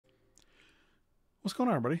What's going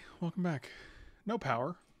on, everybody? Welcome back. No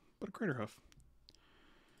power, but a crater hoof.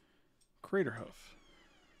 Crater hoof.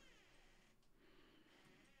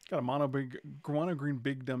 Got a mono green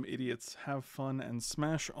big dumb idiots. Have fun and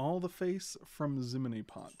smash all the face from Zimini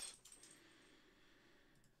Pot.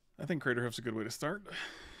 I think crater hoof's a good way to start.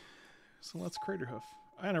 So let's crater hoof.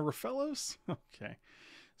 And a Raffellos? Okay.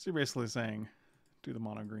 So you're basically saying do the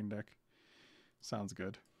mono green deck. Sounds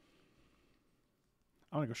good.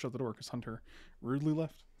 I'm gonna go shut the door because Hunter rudely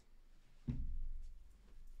left.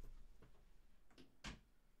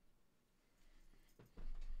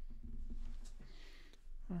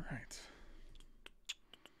 All right.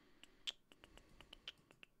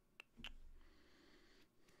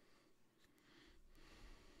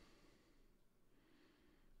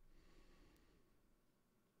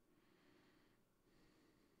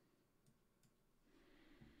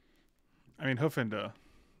 I mean, hoof into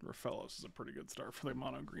Raffellos is a pretty good start for the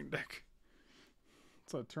mono green deck.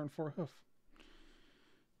 It's a turn 4 hoof.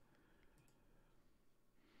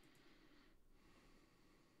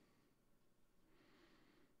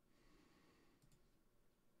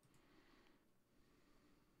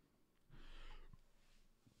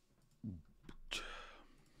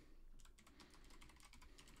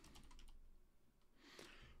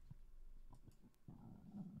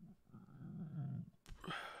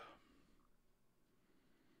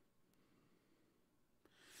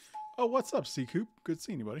 Oh, what's up, C Coop? Good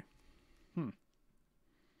seeing you, buddy.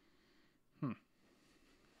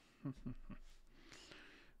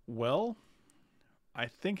 Well, I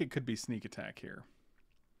think it could be sneak attack here.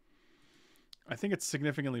 I think it's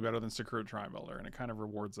significantly better than Secure Tri-Welder, and it kind of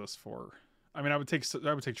rewards us for. I mean, I would take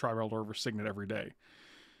Tri-Welder over Signet every day,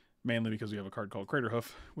 mainly because we have a card called Crater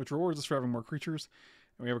Hoof, which rewards us for having more creatures,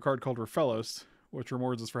 and we have a card called Raffellos, which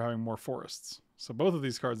rewards us for having more forests. So both of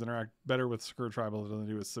these cards interact better with Secure Tri-Welder than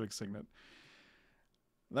they do with Civic Signet.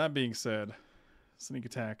 That being said, sneak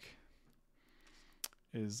attack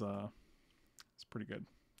is it's pretty good.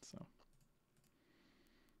 So.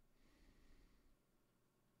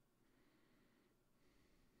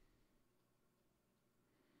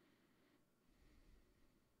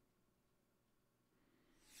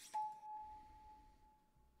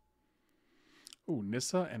 Ooh,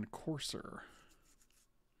 Nissa and Courser.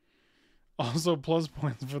 Also plus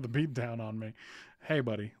points for the beatdown on me. Hey,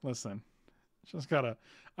 buddy, listen.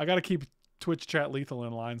 I gotta keep Twitch chat lethal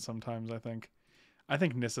in line sometimes, I think. I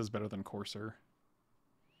think Nissa's better than Courser.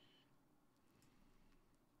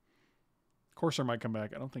 Courser might come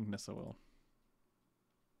back. I don't think Nissa will.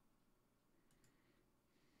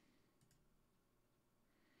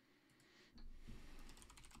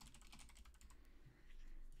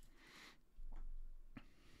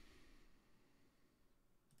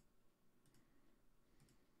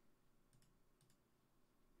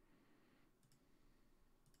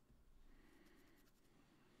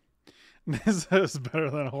 Nissa is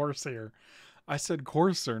better than Horsehair. I said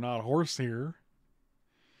Courser, not Horsehair.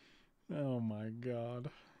 Oh my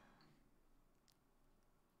god.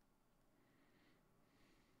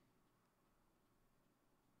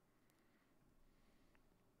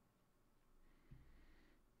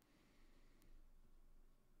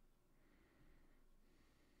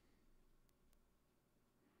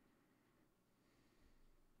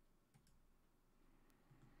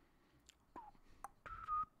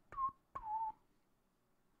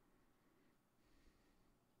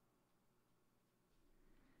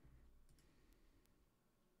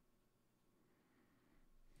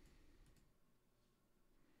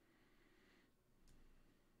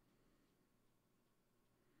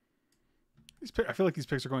 I feel like these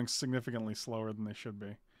picks are going significantly slower than they should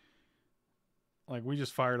be. Like, we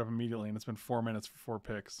just fired up immediately, and it's been 4 minutes for 4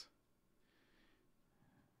 picks.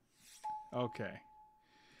 Okay.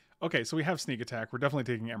 Okay, so we have Sneak Attack. We're definitely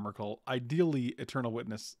taking Emrakul. Ideally, Eternal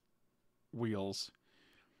Witness wheels.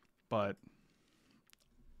 But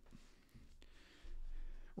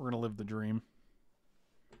we're going to live the dream.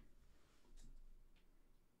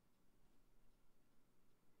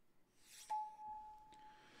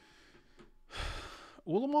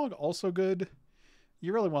 Ulamog also good.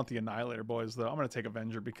 You really want the Annihilator boys, though. I'm going to take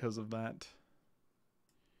Avenger because of that.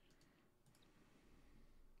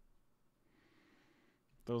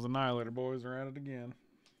 Those Annihilator boys are at it again.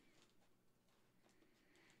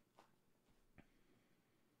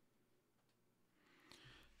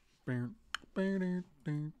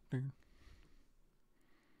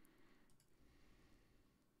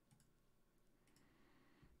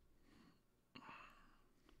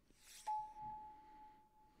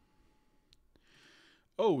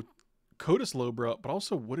 Oh, Codas Lobra, but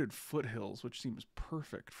also Wooded Foothills, which seems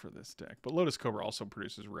perfect for this deck. But Lotus Cobra also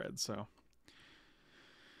produces red, so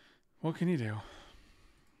What can you do?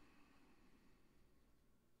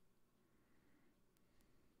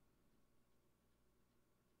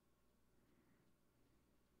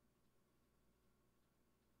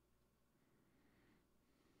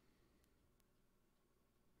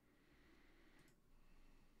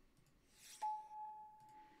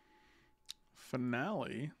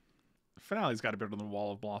 Finale. Finale's got to be better than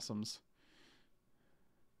Wall of Blossoms.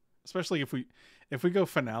 Especially if we go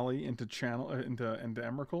finale into channel into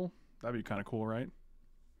Emrakul, that'd be kind of cool, right?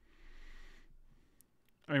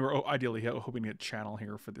 I mean, we're ideally hoping to get channel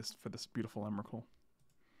here for this beautiful Emrakul.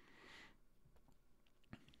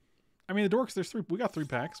 I mean, the dorks. There's three. We got 3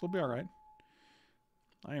 packs. We'll be all right.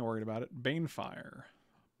 I ain't worried about it. Banefire.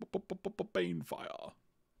 Banefire.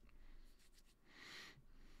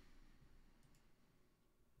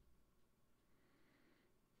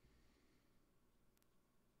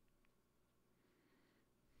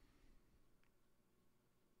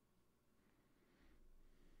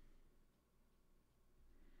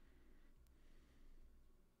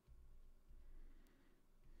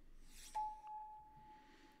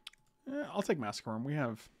 I'll take Massacre Worm. We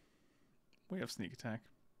have sneak attack.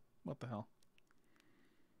 What the hell?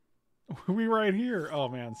 We right here. Oh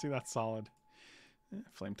man, see, that's solid.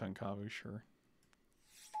 Flame Tongue Kavu, sure.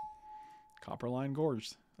 Copperline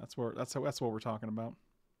Gorge. That's what we're talking about.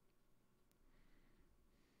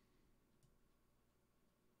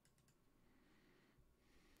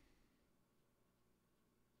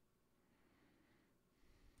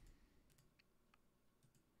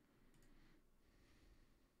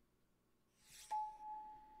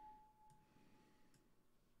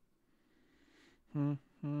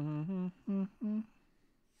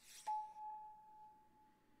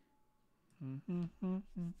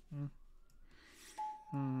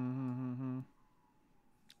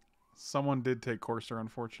 Someone did take Courser,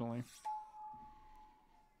 unfortunately.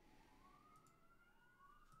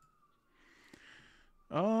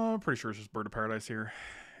 Pretty sure it's just Bird of Paradise here.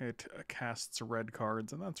 It casts red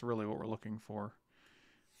cards, and that's really what we're looking for.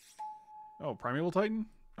 Oh, Primeval Titan?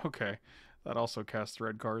 Okay. That also casts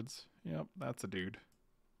red cards. Yep, that's a dude.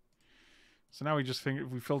 So now we just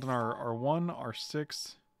we filled in our 1, our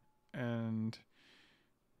 6, and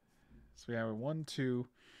so we have 1, 2,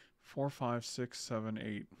 4, 5, 6, 7,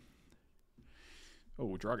 8.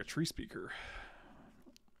 Oh, Draga Tree Speaker.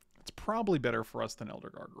 It's probably better for us than Elder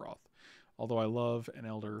Gargroth. Although I love an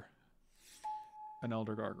Elder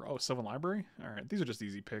Gargroth. Oh, Sylvan Library? Alright, these are just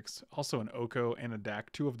easy picks. Also an Oko and a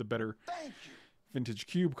Dak, 2 of the better vintage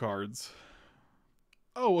cube cards.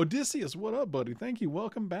 Oh, Odysseus, what up, buddy? Thank you.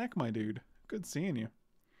 Welcome back, my dude. Good seeing you.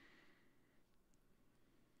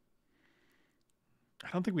 I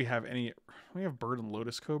don't think we have any... We have Bird and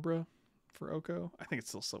Lotus Cobra for Oko. I think it's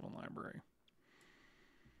still Sylvan Library.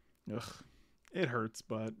 Ugh. It hurts,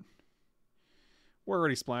 but... We're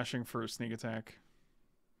already splashing for a sneak attack.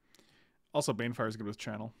 Also, Banefire is good with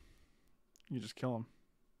channel. You just kill him.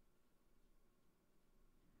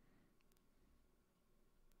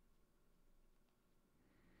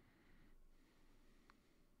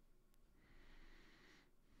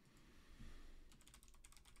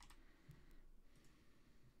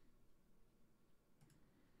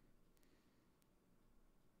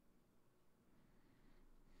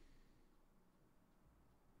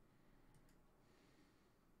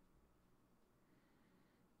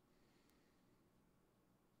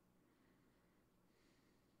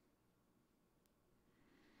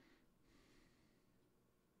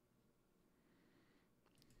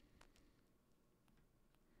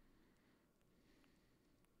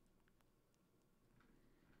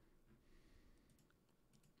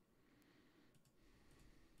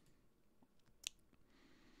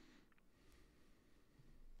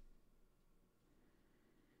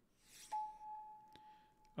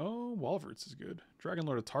 Oh, Walverts is good. Dragon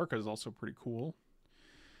Lord of Tarka is also pretty cool.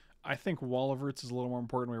 I think Walverts is a little more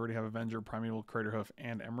important. We already have Avenger, Primeval, Craterhoof,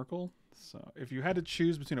 and Emrakul. So if you had to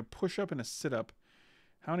choose between a push-up and a sit-up,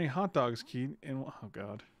 how many hot dogs can you... Oh,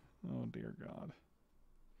 God. Oh, dear God.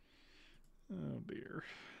 Oh, dear.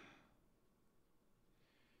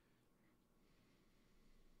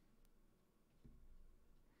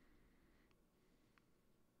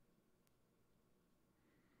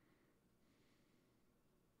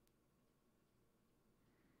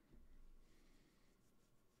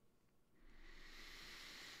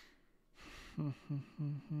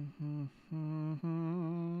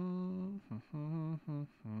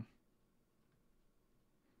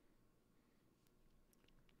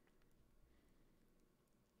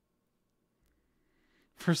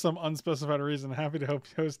 For some unspecified reason, happy to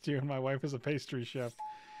host you, and my wife is a pastry chef.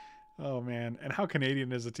 Oh man, and how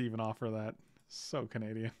Canadian is it to even offer that? So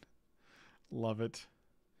Canadian. Love it.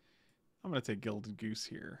 I'm going to take Gilded Goose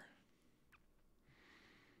here.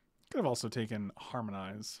 Could have also taken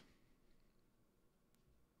Harmonize.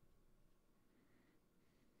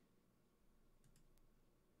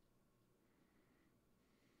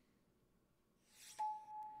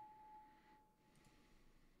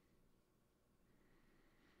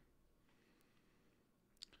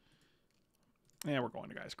 Yeah, we're going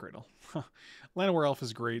to Guy's Cradle. Llanowar Elf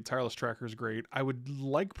is great. Tireless Tracker is great. I would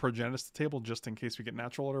like Progenitus to table just in case we get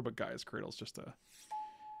Natural Order, but Guy's Cradle is just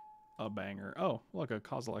a banger. Oh, look, a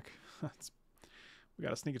Kozilek. We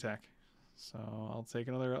got a sneak attack. So I'll take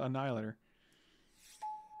another Annihilator.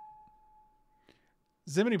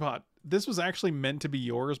 Ziminy Pot. This was actually meant to be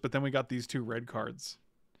yours, but then we got these two red cards.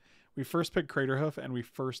 We first picked Craterhoof, and we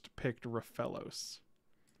first picked Raphelos.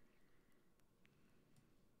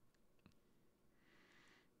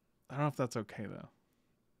 I don't know if that's okay, though.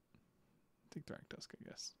 Take Draktusk, I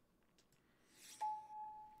guess.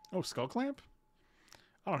 Oh, Skull Clamp?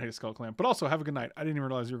 I don't hate a Skull Clamp. But also, have a good night. I didn't even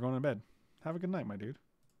realize you were going to bed. Have a good night, my dude.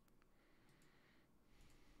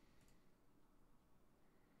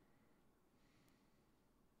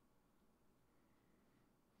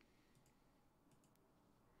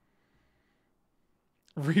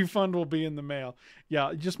 Refund will be in the mail.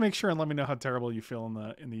 Yeah, just make sure and let me know how terrible you feel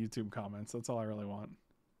in the YouTube comments. That's all I really want.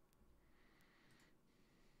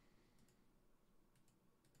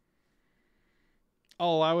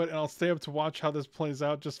 I'll allow it, and I'll stay up to watch how this plays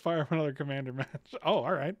out. Just fire up another Commander match. Oh,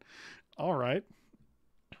 all right. All right.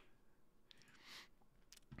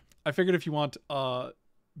 I figured if you want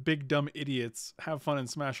big dumb idiots, have fun and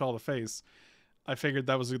smash all the face, I figured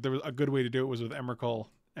there was a good way to do it was with Emrakul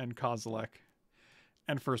and Kozilek.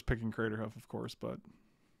 And first picking Craterhoof, of course, but...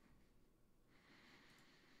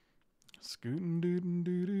 Scootin' doodin'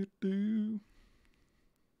 doo doo doo.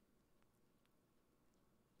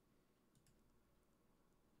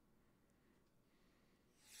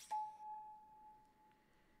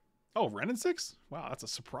 Oh, Wrenn and 6? Wow, that's a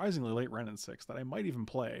surprisingly late Wrenn and 6 that I might even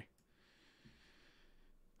play.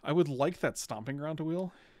 I would like that Stomping Ground to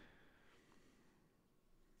wheel.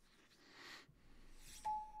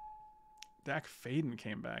 Dak Faden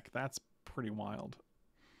came back. That's pretty wild.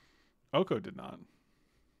 Oko did not.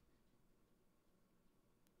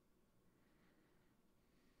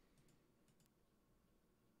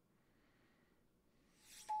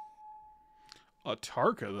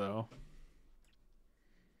 Atarka, though.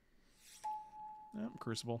 Yep,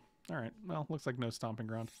 Crucible. Alright, well, looks like no Stomping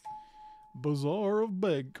Ground. Bazaar of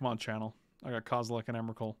Beg. Come on, channel. I got Kozilek and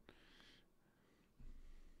Emrakul.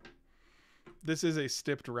 This is a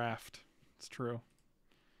stipped raft. It's true.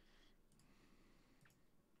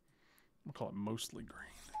 We'll call it mostly green.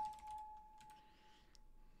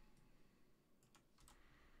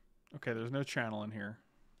 Okay, there's no channel in here.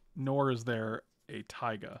 Nor is there a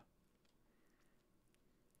taiga.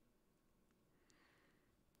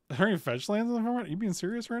 Are there any fetch lands in the format? Are you being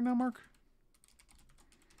serious right now, Mark?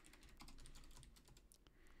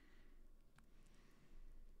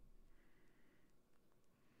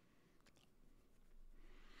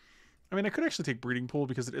 I mean, I could actually take Breeding Pool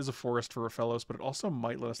because it is a forest for Raphelos, but it also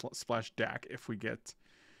might let us splash Dak if we get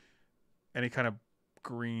any kind of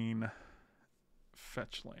green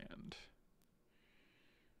fetch land.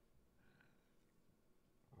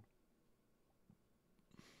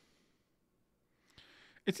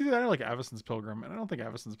 It's either that or like Avacyn's Pilgrim, and I don't think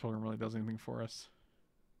Avacyn's Pilgrim really does anything for us.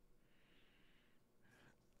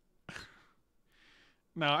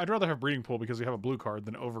 No, I'd rather have Breeding Pool because we have a blue card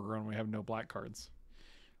than Overgrown. We have no black cards.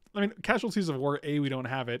 I mean, Casualties of War, we don't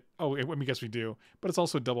have it. Oh, I guess we do. But it's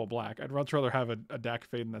also double black. I'd much rather have a Dak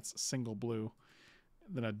Faden that's single blue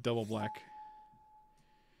than a double black.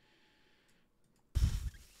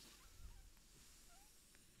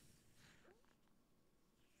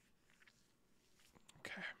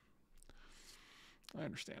 Okay. I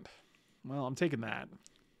understand. Well, I'm taking that.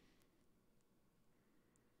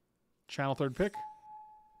 Channel third pick.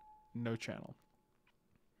 No channel.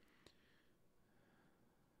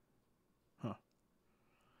 Huh.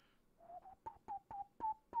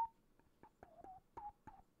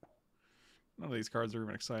 None of these cards are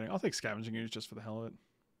even exciting. I'll take Scavenging Ooze just for the hell of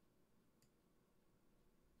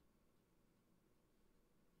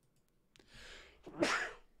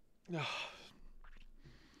it.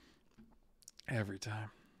 Every time.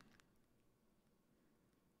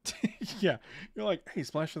 Yeah, you're like, hey,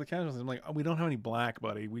 splash for the casualties. I'm like, oh, we don't have any black,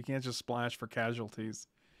 buddy. We can't just splash for casualties.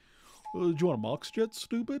 Do you want a Mox Jet,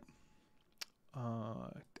 stupid? I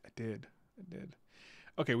did.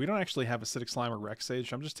 Okay, we don't actually have Acidic Slime or Rex Sage,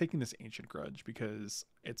 so I'm just taking this Ancient Grudge because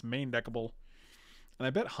it's main deckable. And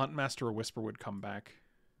I bet Huntmaster or Whisper would come back.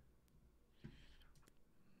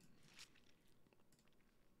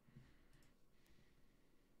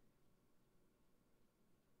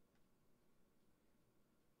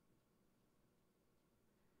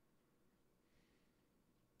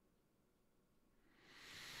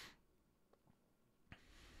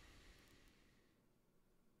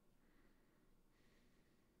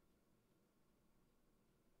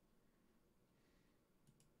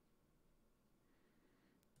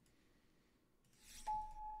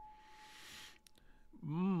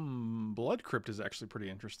 Blood Crypt is actually pretty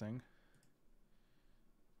interesting.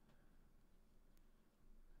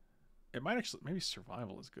 It might actually... Maybe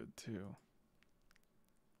Survival is good, too.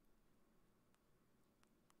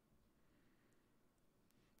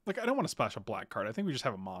 Like, I don't want to splash a black card. I think we just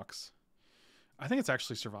have a Mox. I think it's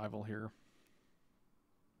actually Survival here.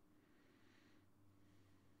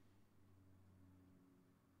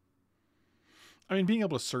 I mean, being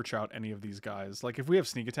able to search out any of these guys. Like, if we have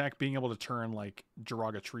Sneak Attack, being able to turn, like,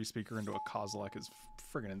 Jiraga Tree Speaker into a Kozilek is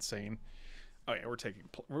friggin' insane. Oh, yeah, we're taking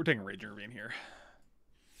Raging Ravine here.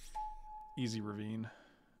 Easy Ravine.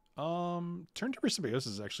 Turn Timber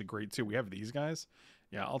Symbiosis is actually great, too. We have these guys.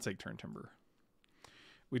 Yeah, I'll take Turn Timber.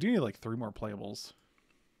 We do need, like, 3 more playables.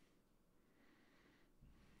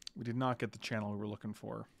 We did not get the channel we were looking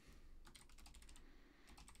for.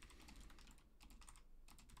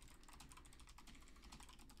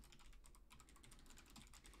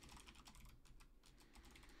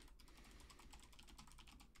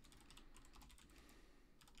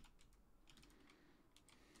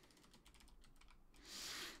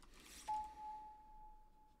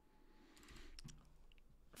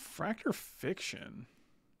 Fracture Fiction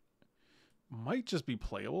might just be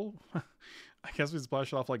playable. I guess we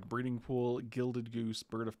splash it off like Breeding Pool, Gilded Goose,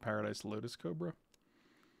 Bird of Paradise, Lotus Cobra.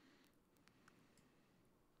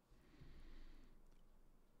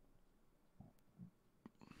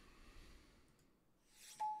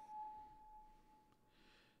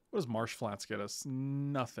 What does Marsh Flats get us?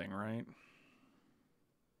 Nothing, right?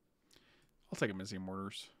 I'll take a Mizzy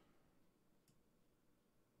Mortars.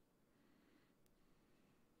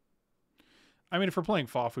 I mean, if we're playing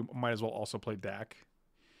FOF, we might as well also play Dak.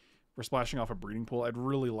 We're splashing off a Breeding Pool. I'd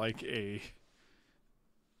really like a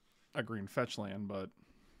green fetch land, but...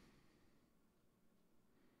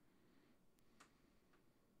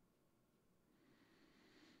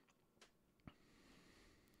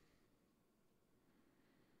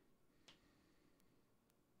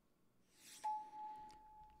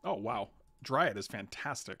 Oh, wow. Dryad is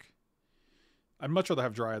fantastic. I'd much rather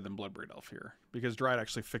have Dryad than Bloodbraid Elf here, because Dryad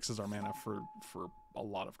actually fixes our mana for a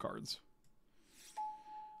lot of cards.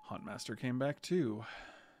 Huntmaster came back too.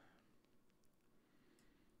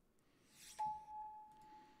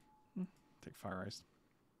 Take Fire Ice.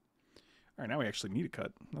 Alright, now we actually need a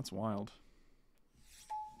cut. That's wild.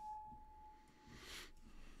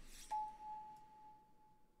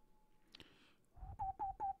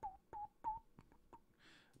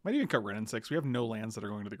 Might even cut Renin 6. We have no lands that are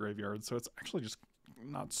going to the graveyard, so it's actually just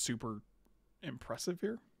not super impressive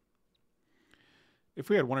here. If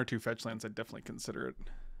we had 1 or 2 fetch lands, I'd definitely consider it,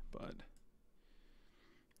 but...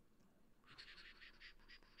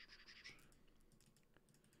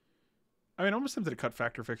 I mean, I'm almost tempted to cut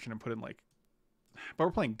Factor Fiction and put in, like... But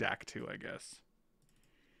we're playing Dak too, I guess.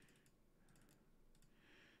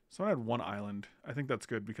 So I had 1 island. I think that's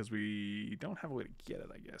good because we don't have a way to get it,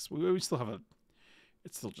 I guess. We still have a...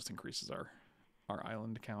 It still just increases our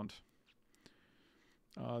island count.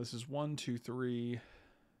 This is 1, 2, 3,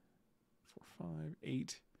 4, 5,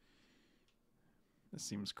 8. This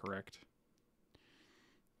seems correct.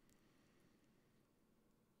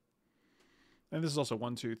 And this is also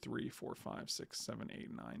 1, 2, 3, 4, 5, 6, 7, 8,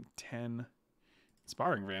 9, 10.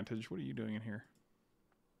 Inspiring Vantage. What are you doing in here?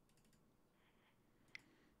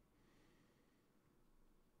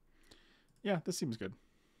 Yeah, this seems good.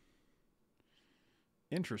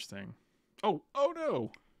 Interesting. Oh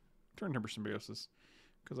no! Turn Timber Symbiosis.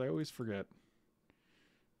 Because I always forget.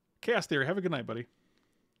 Chaos Theory, have a good night, buddy.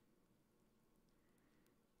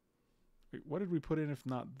 Wait, what did we put in if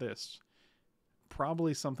not this?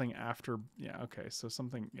 Probably something after... Yeah, okay, so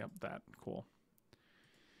something... Yep, that. Cool.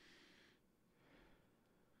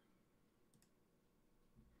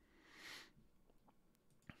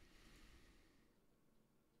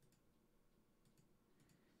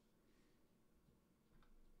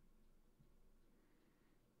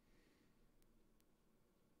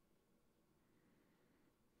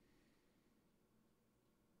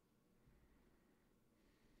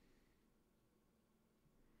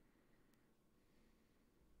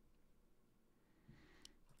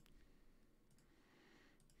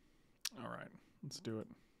 All right, let's do it.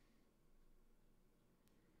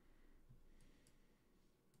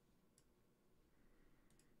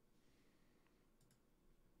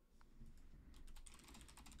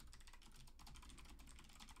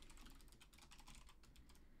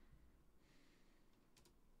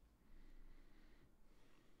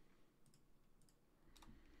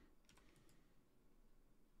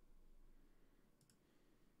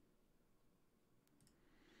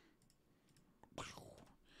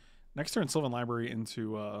 Next turn, Sylvan Library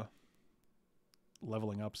into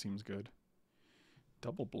leveling up seems good.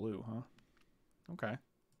 Double blue, huh? Okay.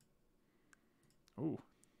 Ooh.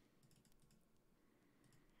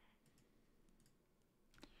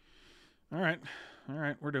 All right. All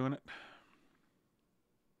right. We're doing it.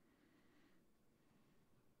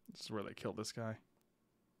 This is where they kill this guy.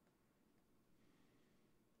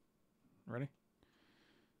 Ready?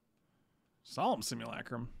 Solemn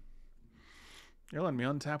Simulacrum. You're letting me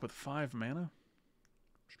untap with 5 mana?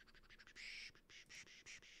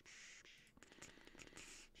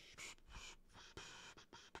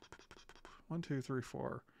 One, two, three,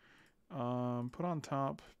 four. Put on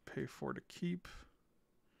top, pay 4 to keep.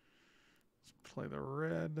 Let's play the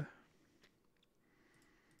red.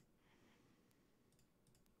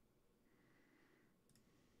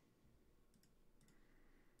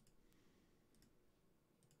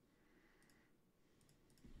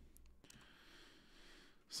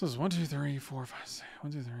 So this is 1, 2, 3, 4, 5, 6.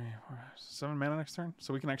 1, 2, 3, 4, 5, 7 mana next turn.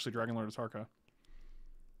 So we can actually Dragon Lord Atarka.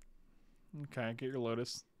 Okay, get your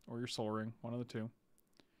Lotus or your Soul Ring. One of the two.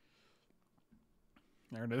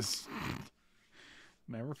 There it is.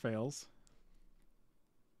 Never fails.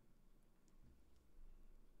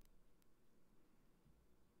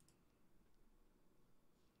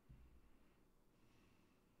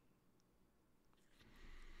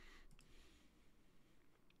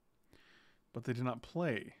 But they did not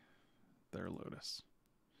play their Lotus.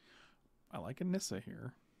 I like a Nissa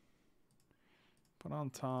here. Put on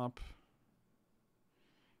top.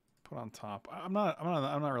 Put on top. I'm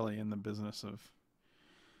not really in the business of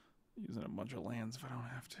using a bunch of lands if I don't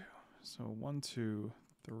have to. So 1, 2,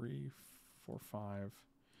 3, 4, 5.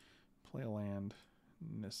 Play a land.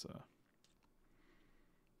 Nissa.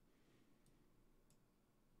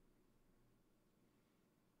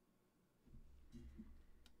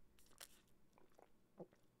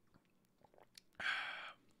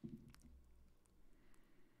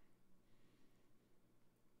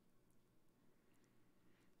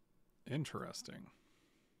 Interesting.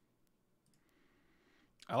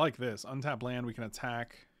 I like this. Untap land, we can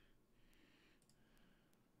attack.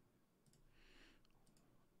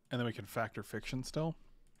 And then we can factor fiction still.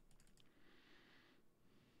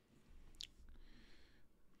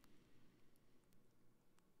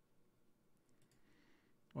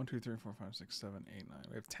 One, two, three, four, five, six, 7, 8, 9.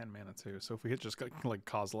 We have 10 mana too. So if we hit just like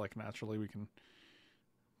Kozilek naturally, we can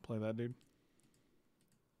play that dude.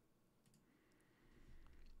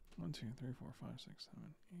 1, 2, 3, 4, 5, 6, 7,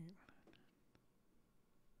 8.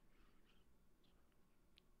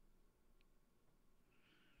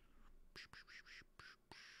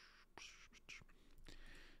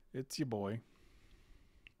 It's your boy.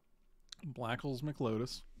 Blackles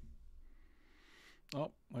McLotus.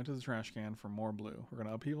 Oh, went to the trash can for more blue. We're going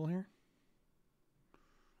to upheaval here.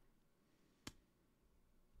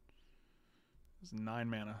 It's 9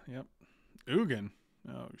 mana. Yep. Ugin.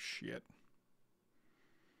 Oh, shit.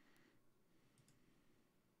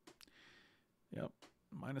 Yep.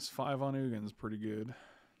 -5 on Ugin's pretty good.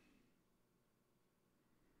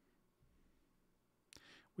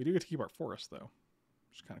 We do get to keep our forest, though,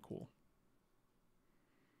 which is kind of cool.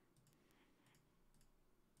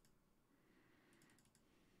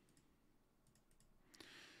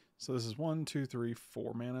 So this is 1, 2, 3,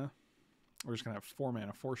 4 mana. We're just going to have 4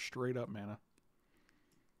 mana, 4 straight up mana.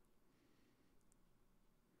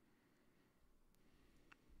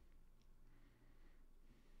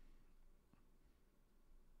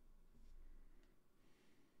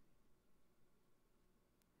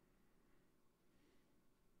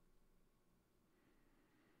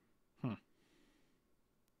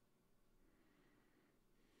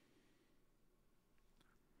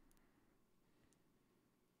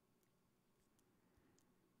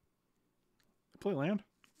 Play land?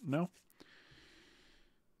 No.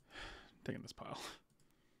 Taking this pile.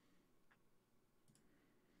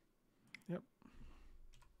 Yep.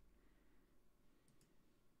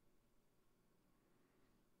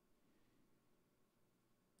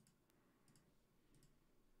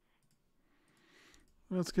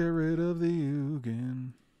 Let's get rid of the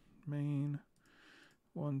Ugin. Main.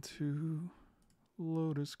 1, 2.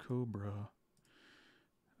 Lotus Cobra.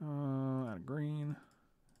 Out of green.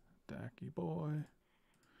 Dacky boy.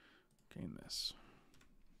 Gain this.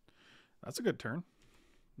 That's a good turn.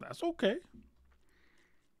 That's okay.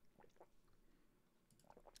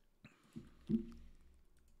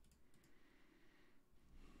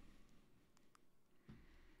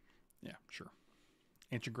 Yeah, sure.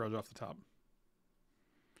 Ancient Grudge off the top.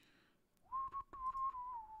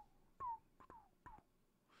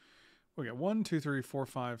 We got 1, 2, 3, 4,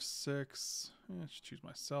 5, 6. I should choose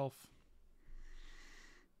myself.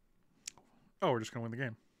 Oh, we're just gonna win the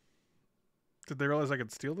game. Did they realize I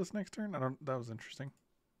could steal this next turn? That was interesting.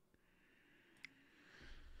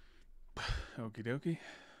 Okie dokie.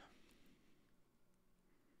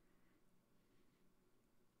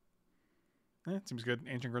 It seems good.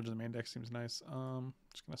 Ancient Grudge in the main deck seems nice.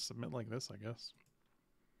 Just gonna submit like this, I guess.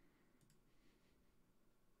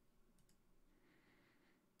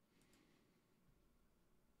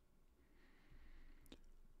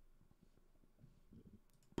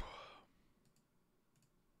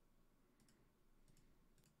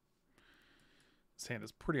 This hand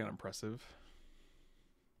is pretty unimpressive.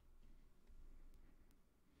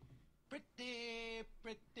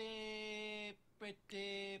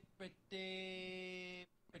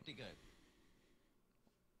 Pretty good.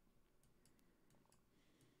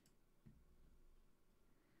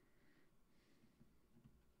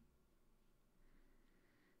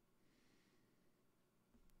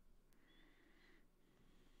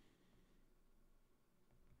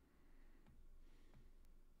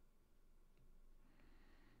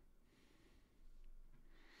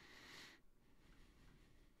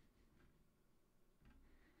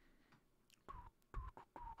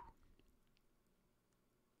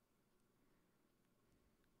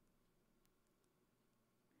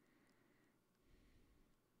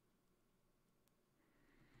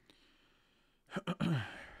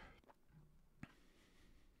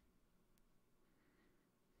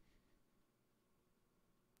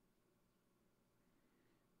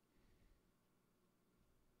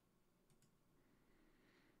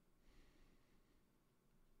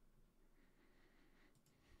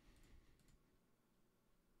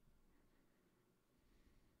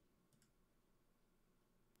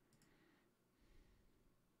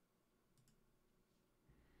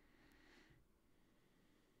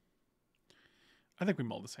 I think we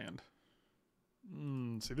mull this hand.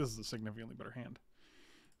 See, this is a significantly better hand.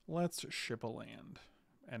 Let's ship a land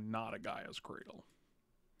and not a Gaia's Cradle.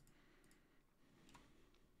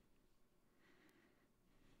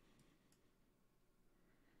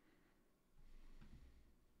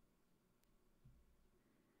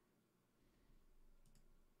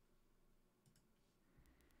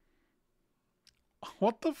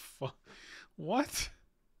 What the fuck? What?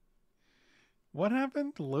 What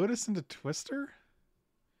happened? Lotus into Twister?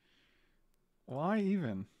 Why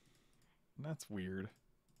even? That's weird.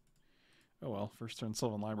 Oh well, first turn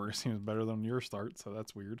Sylvan Library seems better than your start, so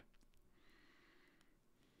that's weird.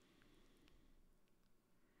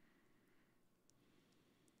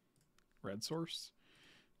 Red source?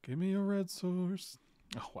 Give me a red source.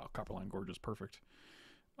 Oh wow, Copperline Gorge is perfect.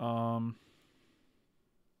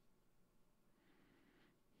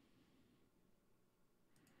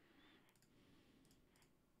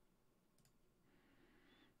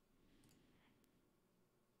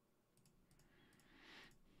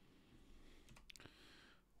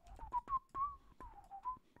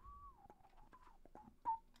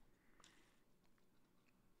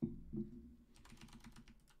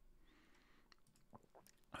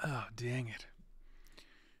 Oh, dang it.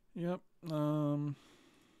 Yep. I'll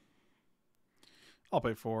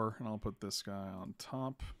pay 4, and I'll put this guy on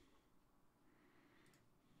top.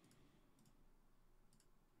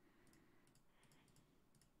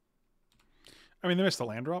 I mean, they missed a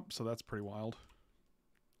land drop, so that's pretty wild.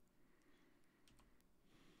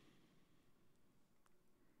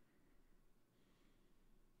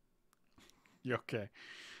 You okay?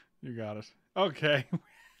 You got it. Okay.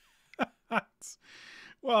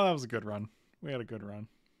 Well, that was a good run. We had a good run.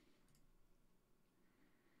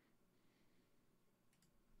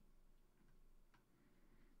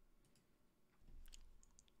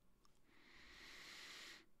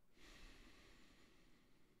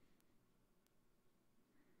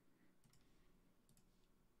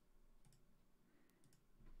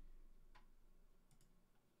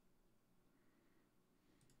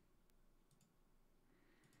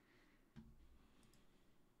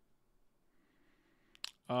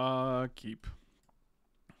 Keep.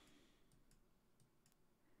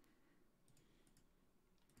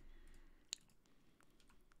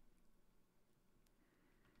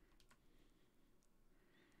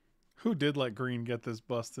 Who did let green get this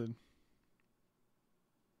busted?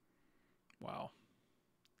 Wow.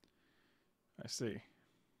 I see.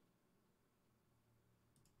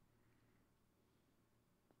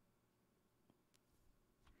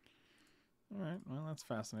 All right, well, that's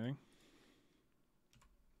fascinating.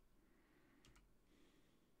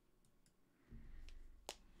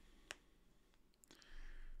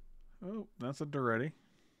 Oh, that's a Duretti.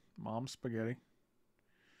 Mom spaghetti.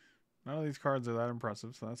 None of these cards are that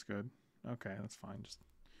impressive, so that's good. Okay, that's fine. Just,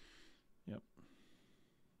 yep.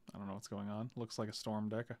 I don't know what's going on. Looks like a Storm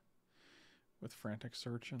deck with Frantic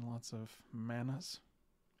Search and lots of manas.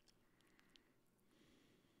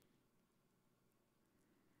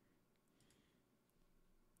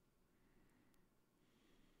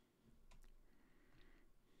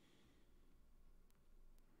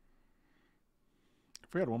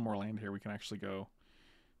 If we had one more land here, we can actually go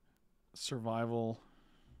survival.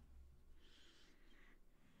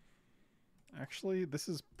 Actually, this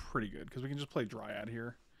is pretty good because we can just play Dryad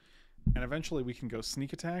here. And eventually we can go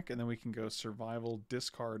sneak attack, and then we can go survival,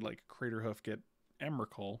 discard like Crater Hoof, get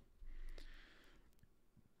Emrakul.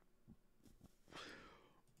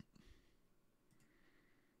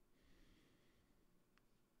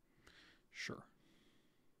 Sure.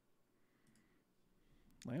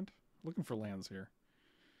 Land? Looking for lands here.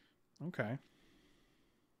 Okay.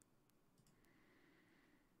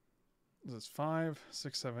 This is 5,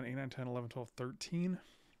 6, 7, 8, 9, 10, 11, 12, 13.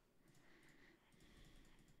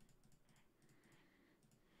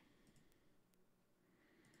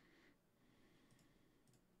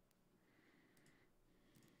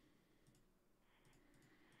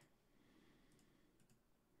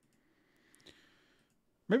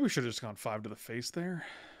 Maybe we should have just gone 5 to the face there.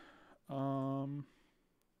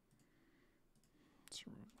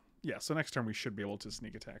 Yeah, so next turn we should be able to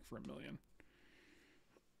sneak attack for 1,000,000.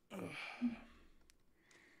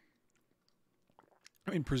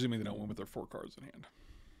 I mean, presuming they don't win with their 4 cards in hand,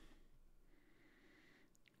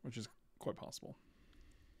 which is quite possible.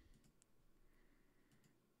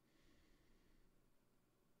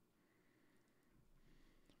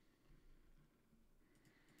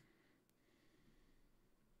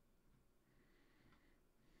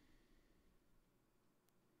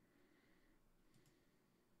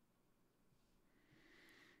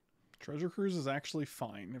 Treasure Cruise is actually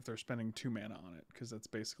fine if they're spending 2 mana on it, because that's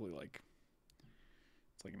basically like,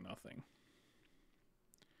 it's like nothing.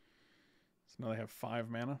 So now they have 5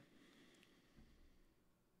 mana.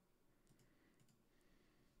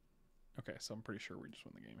 Okay, so I'm pretty sure we just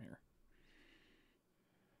win the game here.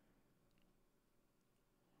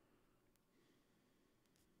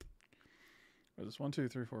 What is this? 1, 2,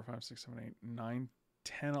 3, 4, 5, 6, 7, 8, 9,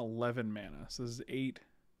 10, 11 mana. So this is 8.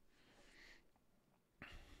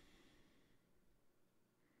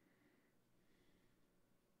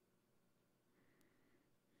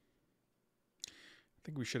 I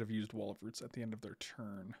think we should have used Wall of Roots at the end of their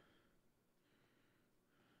turn.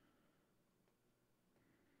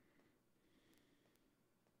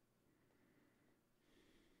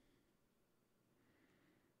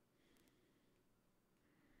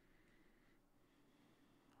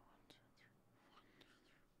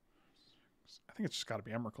 I think it's just got to be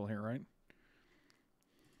Emrakul here, right?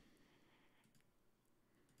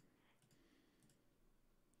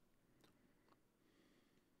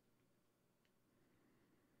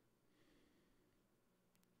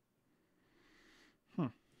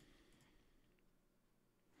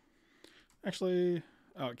 Actually,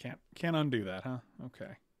 oh, it can't undo that, huh?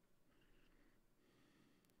 Okay.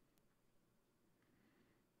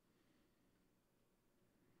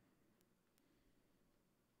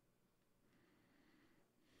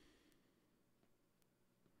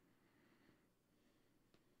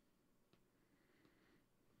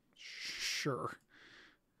 Sure.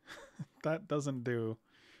 That doesn't do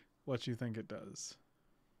what you think it does.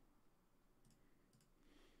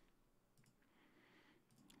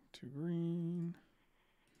 2 green.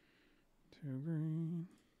 2 green.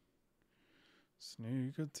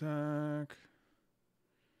 Sneak attack.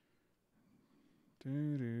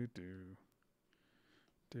 Do do do.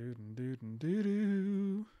 Do do do do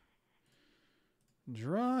do.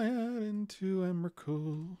 Dryad into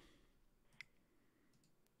Emrakul.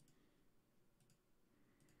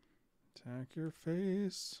 Attack your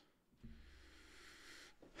face.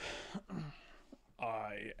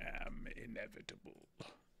 I am inevitable.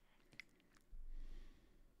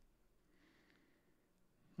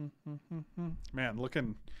 Man,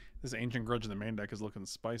 looking, this Ancient Grudge in the main deck is looking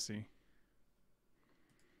spicy.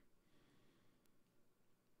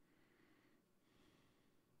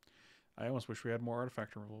 I almost wish we had more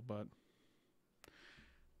artifact removal, but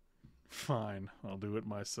fine, I'll do it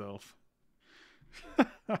myself.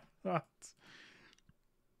 The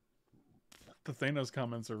Thanos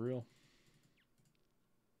comments are real.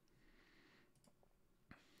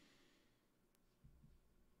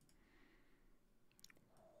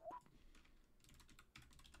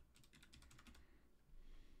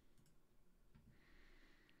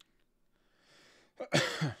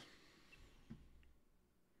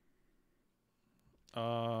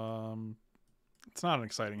 It's not an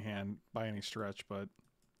exciting hand by any stretch, but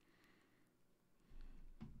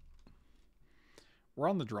we're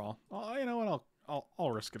on the draw. Oh, you know what?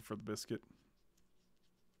 I'll risk it for the biscuit.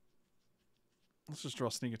 Let's just draw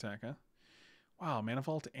Sneak Attack, huh? Wow, Mana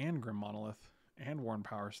Vault and Grim Monolith and Worn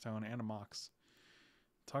Power Stone and a Mox.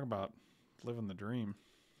 Talk about living the dream.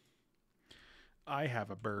 I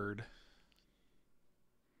have a bird.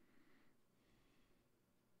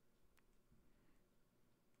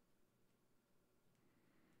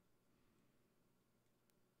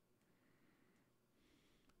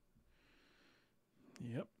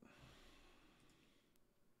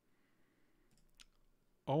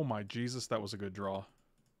 Oh my Jesus, that was a good draw.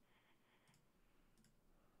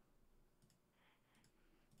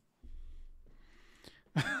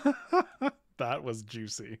 That was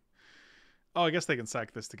juicy. Oh, I guess they can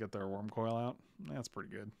sack this to get their worm coil out. That's pretty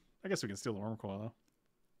good. I guess we can steal the worm coil though.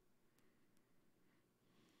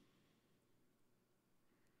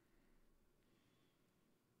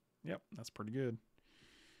 Yep, that's pretty good.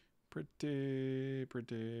 Pretty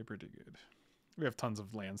good. We have tons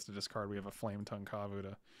of lands to discard. We have a Flame Tongue Kavu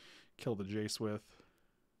to kill the Jace with.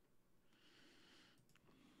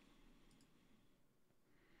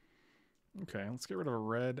 Okay, let's get rid of a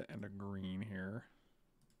red and a green here.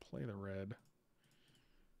 Play the red.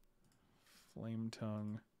 Flame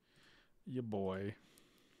Tongue. Ya boy.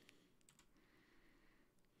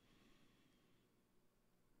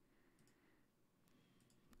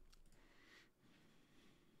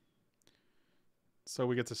 So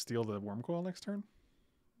we get to steal the worm coil next turn?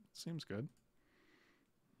 Seems good.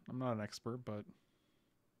 I'm not an expert, but...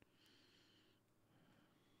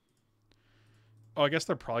 Oh, I guess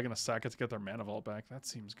they're probably going to sack it to get their mana vault back. That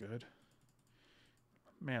seems good.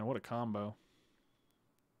 Man, what a combo.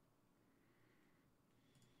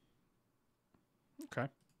 Okay.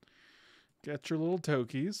 Get your little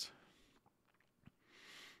tokies.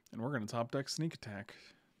 And we're going to top deck Sneak Attack.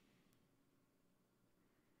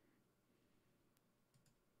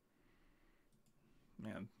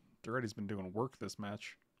 Man, Duretti's been doing work this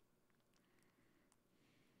match.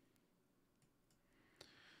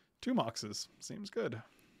 2 Moxes. Seems good.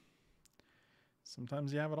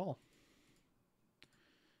 Sometimes you have it all.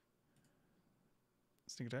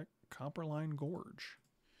 Sneak Attack. Copperline Gorge.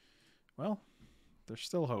 Well, there's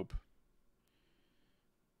still hope.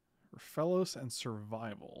 Refellos and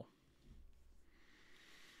Survival.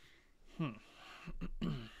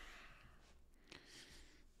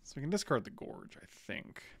 So we can discard the Gorge, I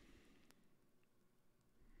think.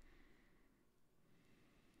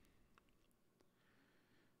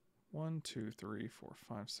 One, two, three, four,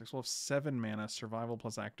 five, six. We'll have 7 mana. Survival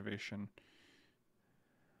plus activation.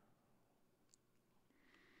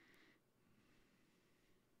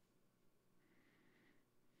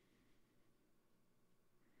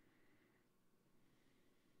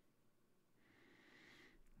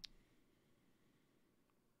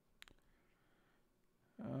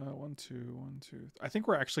 One, two. I think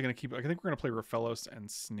we're actually going to keep... I think we're going to play Refellos and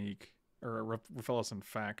Sneak. Or Refellos and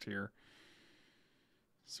Fact here.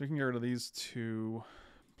 So we can get rid of these 2.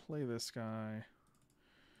 Play this guy.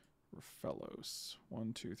 Refellos.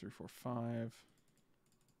 1, 2, 3, 4, 5.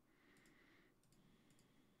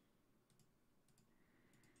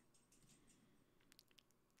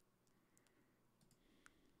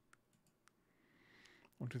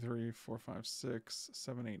 One, two, three, 4, 5, 6,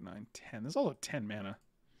 7, 8, 9, 10. This is all at 10 mana.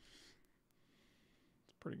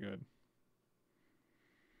 It's pretty good.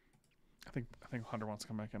 I think Hunter wants to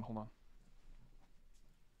come back in. Hold on.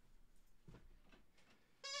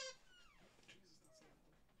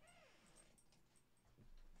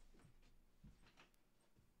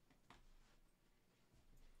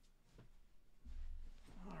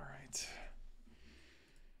 All right.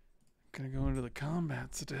 Gonna go into the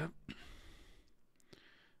combat step.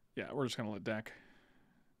 Yeah, we're just gonna let Dak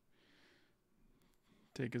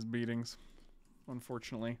take his beatings.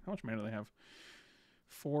 Unfortunately. How much mana do they have?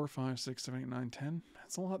 4, 5, 6, 7, 8, 9, 10.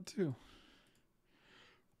 That's a lot too.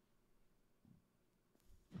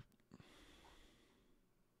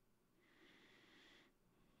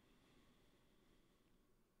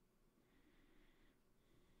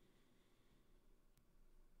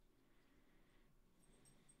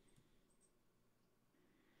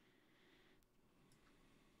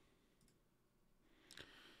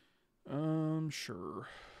 Sure.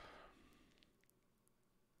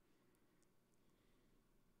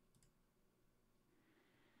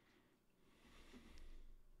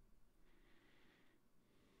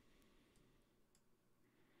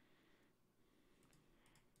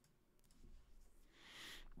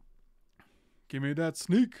 Give me that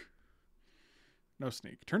sneak. No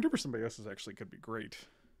sneak. Turn 2 for somebody else's actually could be great.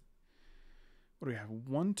 What do we have?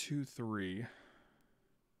 1, 2, 3.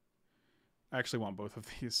 I actually want both of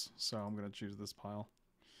these, so I'm going to choose this pile.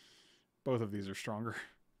 Both of these are stronger.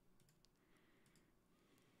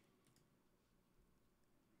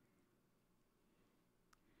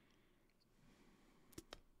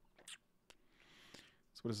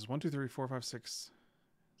 So what is this? 1, 2, 3, 4, 5, 6,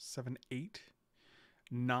 7, 8,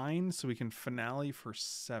 9. So we can finale for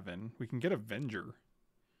 7. We can get Avenger,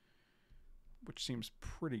 which seems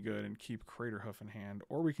pretty good, and keep Craterhoof in hand.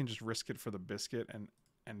 Or we can just risk it for the biscuit and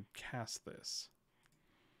cast this.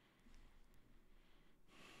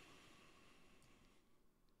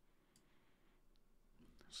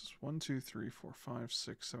 1, 2, 3, 4, 5,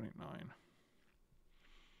 6, 7, 8, 9.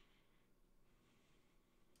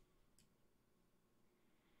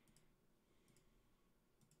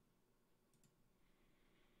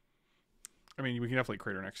 I mean, we can definitely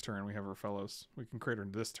crater next turn. We have our fellows. We can crater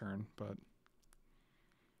this turn, but...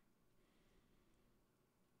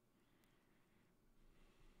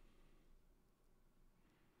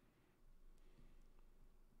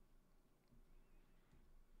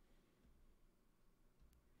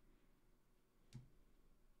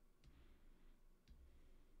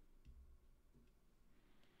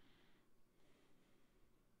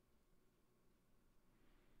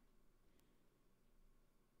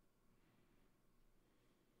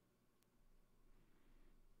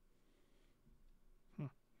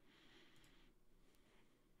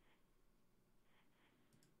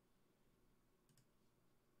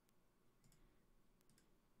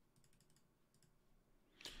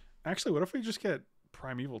 Actually, what if we just get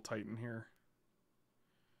Primeval Titan here?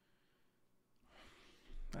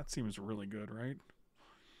 That seems really good, right? 3, 4,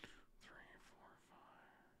 5.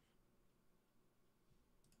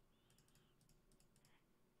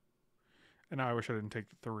 And now I wish I didn't take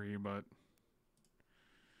the 3, but...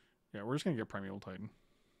 Yeah, we're just going to get Primeval Titan.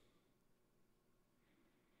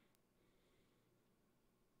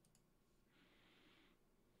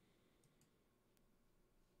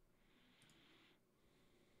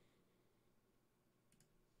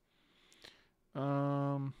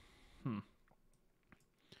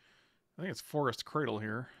 I think it's Forest Cradle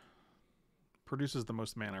here. Produces the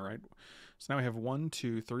most mana, right? So now we have 1,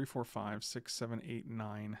 2, 3, 4, 5, 6, 7, 8,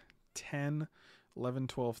 9, 10, 11,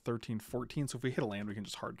 12, 13, 14. So if we hit a land, we can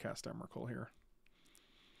just hardcast Emrakul here.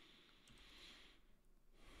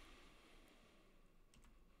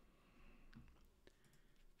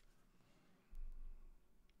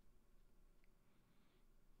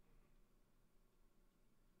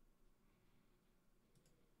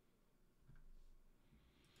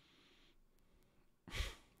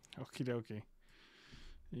 Okie dokie.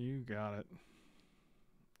 You got it.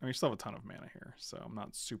 I mean, you still have a ton of mana here, so I'm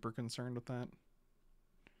not super concerned with that.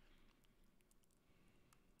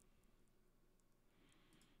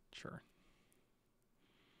 Sure.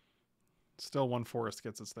 Still one forest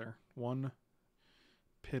gets us there. One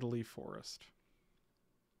piddly forest.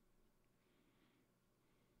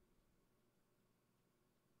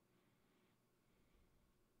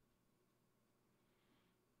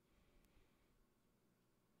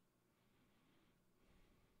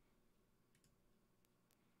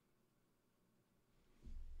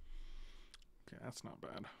 Okay, that's not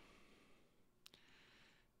bad.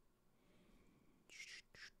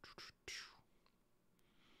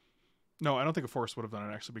 No, I don't think a forest would have done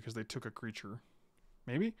it, actually, because they took a creature.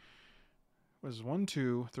 Maybe? It was 1,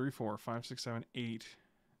 2, 3, 4, 5, 6, 7, 8,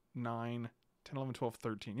 9, 10, 11, 12,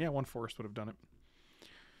 13. Yeah, one forest would have done it.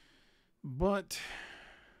 But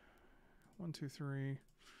 1, 2, 3, 5,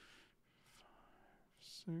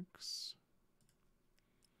 6.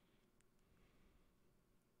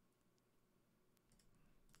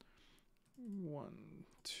 One,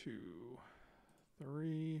 two,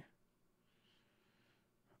 three.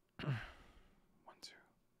 1,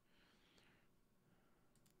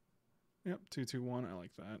 2. Yep, 2, 2, 1. I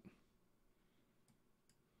like that.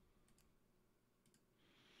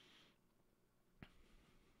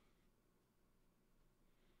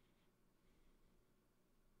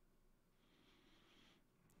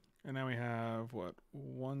 And now we have what?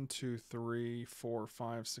 1, 2, 3, 4,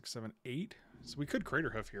 5, 6, 7, 8. So we could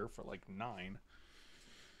Crater Hoof here for like 9.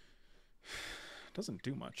 Doesn't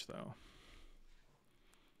do much though.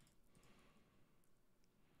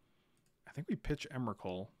 I think we pitch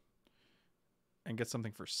Emrakul and get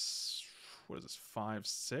something for, what is this, 5,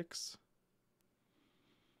 6?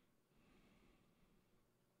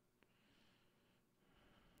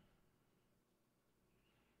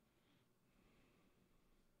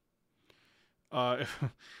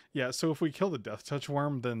 Yeah, so if we kill the Death Touch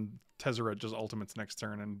Worm, then Tezzeret just ultimates next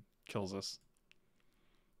turn and kills us.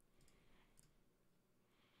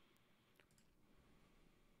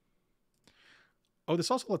 Oh, this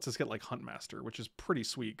also lets us get like Huntmaster, which is pretty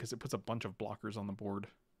sweet because it puts a bunch of blockers on the board.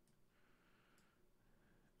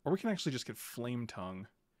 Or we can actually just get Flame Tongue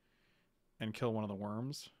and kill one of the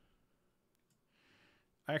worms.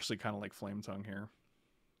 I actually kind of like Flame Tongue here.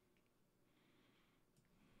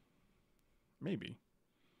 Maybe.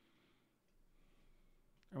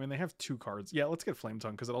 I mean, they have 2 cards. Yeah, let's get Flame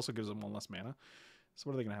Tongue because it also gives them 1 less mana. So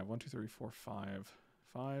what are they going to have? 1, 2, 3, 4, 5,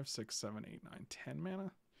 5, 6, 7, 8, 9, 10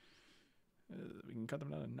 mana. We can cut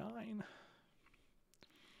them down to 9.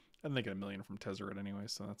 And they get 1 million from Tezzeret anyway,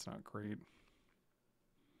 so that's not great.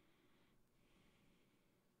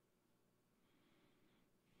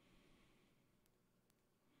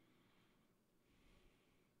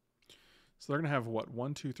 So they're gonna have what?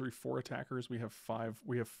 1, 2, 3, 4 attackers. We have 5.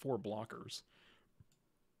 We have 4 blockers.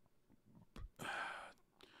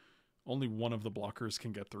 Only one of the blockers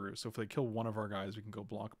can get through. So if they kill one of our guys, we can go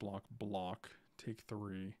block, block, block. Take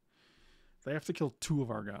 3. They have to kill 2 of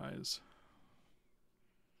our guys.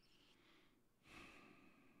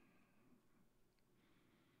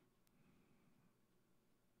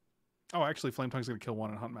 Oh, actually, Flame Tongue's going to kill 1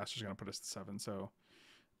 and Huntmaster's going to put us to 7. So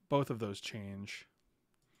both of those change.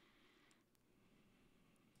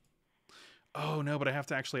 Oh, no, but I have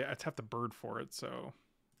to tap the bird for it, so...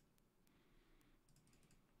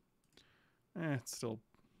 it's still...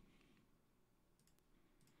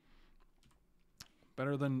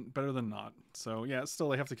 Better than not. So, yeah, still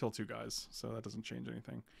they have to kill 2 guys, so that doesn't change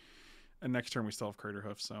anything. And next turn we still have Crater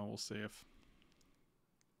Hoof, so we'll see if...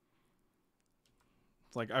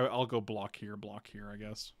 Like, I'll go block here, I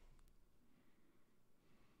guess.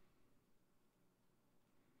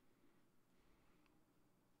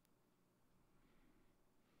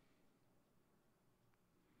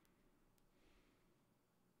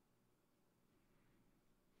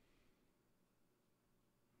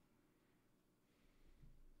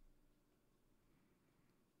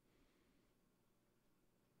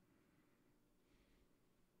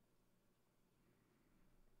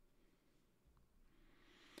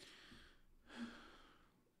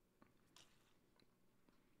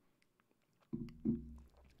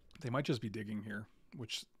 They might just be digging here,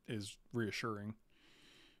 which is reassuring.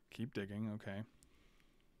 Keep digging, okay.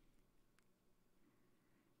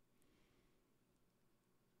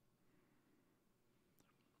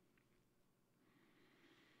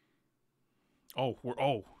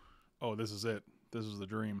 Oh, this is it. This is the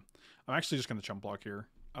dream. I'm actually just going to chump block here.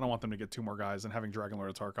 I don't want them to get 2 more guys, and having Dragon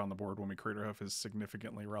Lord Atark on the board when we Crater Hoof is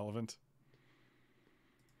significantly relevant.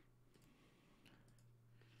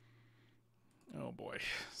 Oh boy.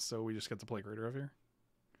 So we just get to play Crater Hoof here?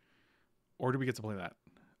 Or do we get to play that?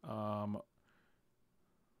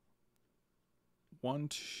 1,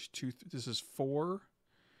 2, this is 4,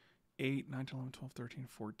 8, 9, 10, 11, 12, 13,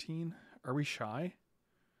 14. Are we shy?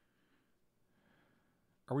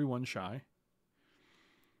 Are we 1 shy?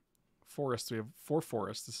 Forests, we have 4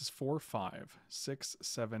 forests. This is 4, 5, 6,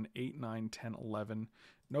 7, 8, 9, 10, 11.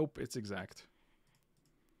 Nope, it's exact.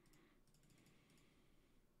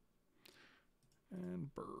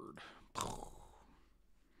 And bird.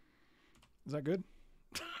 Is that good?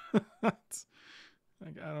 I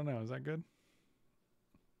don't know. Is that good?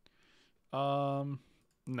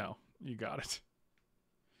 No, you got it.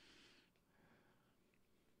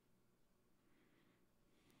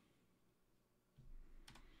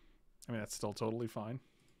 I mean, that's still totally fine.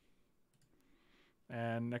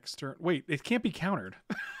 And next turn... Wait, it can't be countered.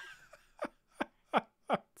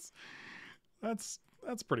 That's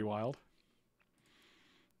pretty wild.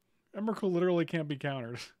 Emrakul literally can't be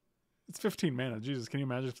countered. It's 15 mana. Jesus, can you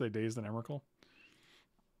imagine if they dazed an Emrakul?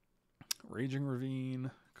 Raging Ravine,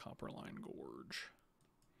 Copperline Gorge.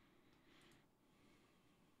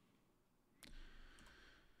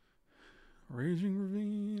 Raging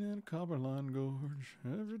Ravine and Copperline Gorge.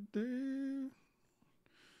 Every day,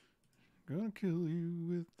 gonna kill you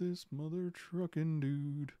with this mother trucking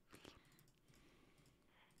dude.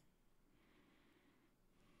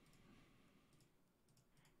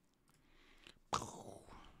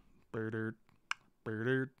 Bird,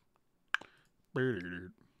 bird, bird,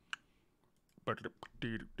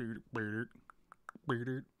 bird,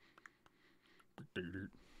 bird.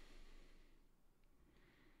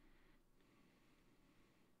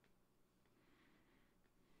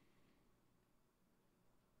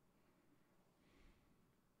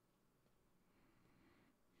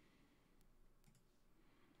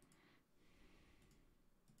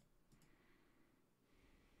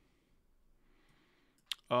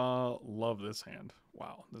 Love this hand.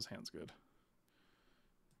 Wow, this hand's good.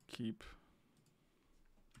 Keep.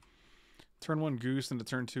 Turn 1 Goose into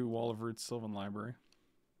turn 2 Wall of Roots Sylvan Library.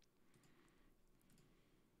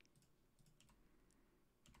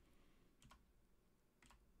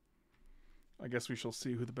 I guess we shall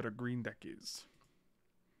see who the better green deck is.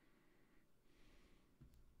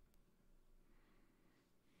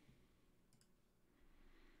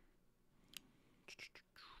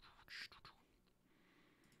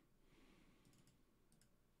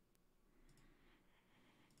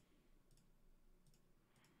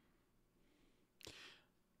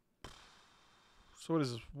 So what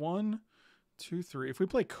is this? 1, 2, 3. If we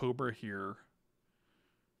play Cobra here,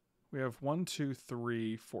 we have 1, 2,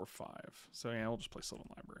 3, 4, 5. So yeah, we'll just play Sylvan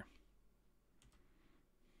Library.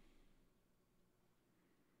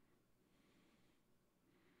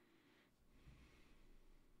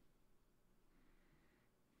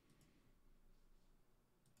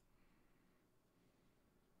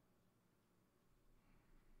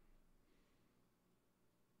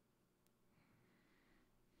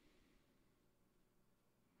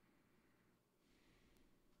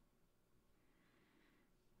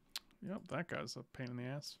 Yep, that guy's a pain in the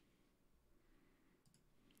ass.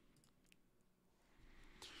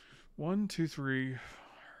 1, 2, 3.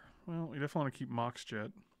 Well, we definitely want to keep Mox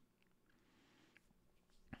Jet.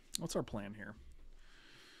 What's our plan here?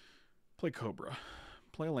 Play Cobra.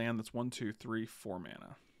 Play a land that's 1, 2, 3, 4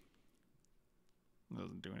 mana.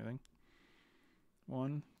 Doesn't do anything.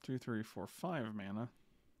 1, 2, 3, 4, 5 mana.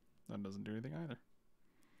 That doesn't do anything either.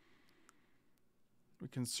 We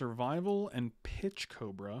can survival and pitch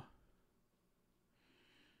Cobra.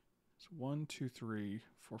 So 1, 2, 3,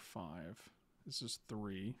 4, 5. This is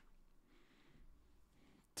 3.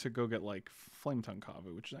 To go get like Flame Tongue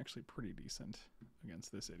Kavu, which is actually pretty decent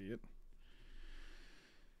against this idiot.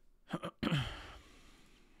 Could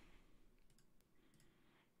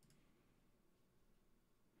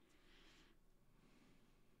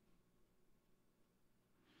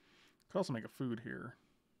also make a food here.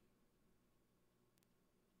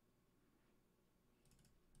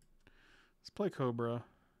 Let's play Cobra.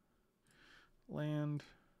 Land.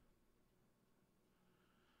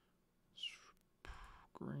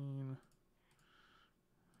 Green.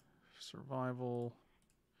 Survival.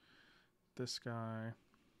 This guy.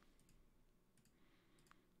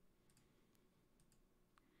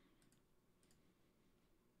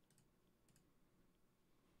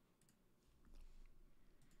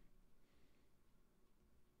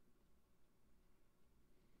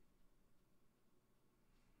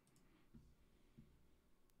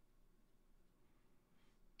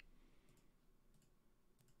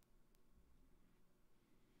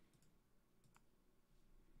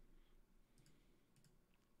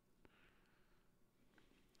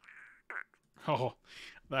 Oh,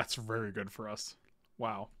 that's very good for us.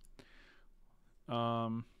 Wow.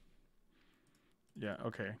 Yeah,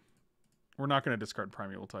 okay. We're not going to discard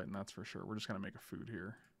Primeval Titan, that's for sure. We're just going to make a food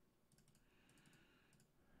here.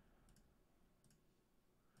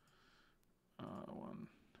 One.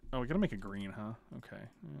 Oh, we got to make a green, huh? Okay.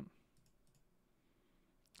 Yep.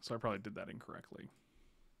 So I probably did that incorrectly.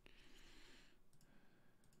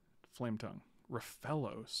 Flame Tongue.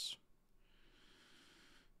 Raphellos.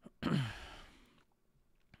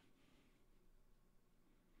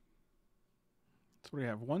 So what do we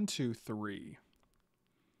have? 1, 2, 3,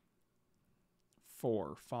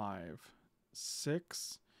 4, 5,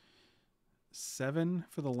 6, 7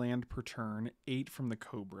 for the land per turn, 8 from the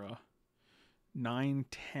Cobra, 9,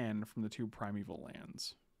 10 from the 2 primeval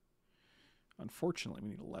lands. Unfortunately, we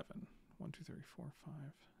need 11. 1, 2, 3, 4, 5,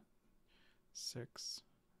 6,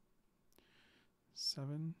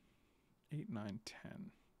 7, 8, 9,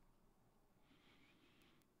 10.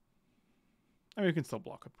 I mean, we can still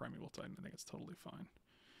block with Primeval Titan. I think it's totally fine.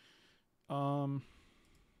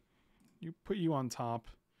 You put you on top.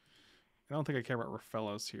 I don't think I care about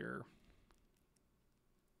Raphellos here.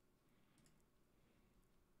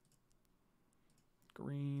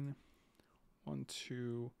 Green. 1,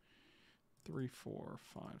 2, 3, 4,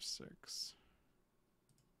 5, 6.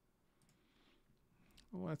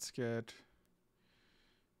 Let's get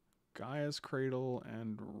Gaia's Cradle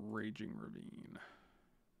and Raging Ravine.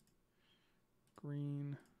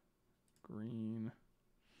 Green, green.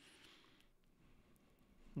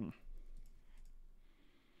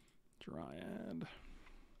 Dryad.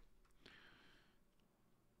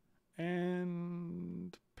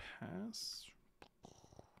 And pass.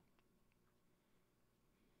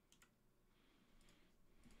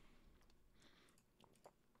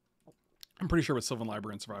 I'm pretty sure with Sylvan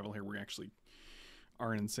Library and Survival here, we actually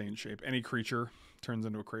are in insane shape. Any creature turns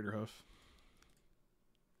into a Crater Hoof.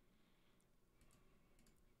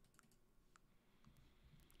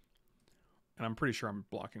 And I'm pretty sure I'm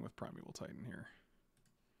blocking with Primeval Titan here.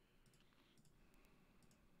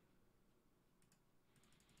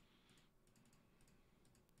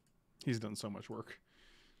 He's done so much work.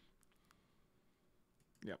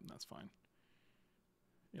 Yep, that's fine.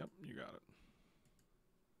 Yep, you got it.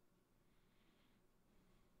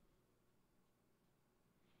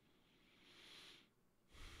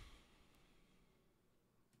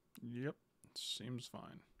 Yep, seems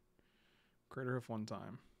fine. Crater Hoof 1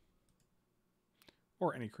 time.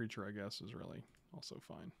 Or any creature, I guess, is really also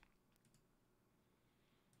fine.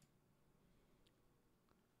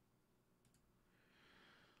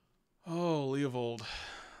 Oh, Leovold.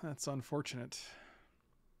 That's unfortunate.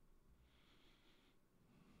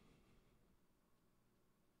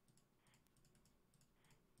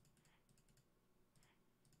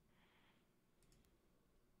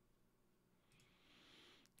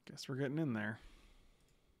 Guess we're getting in there.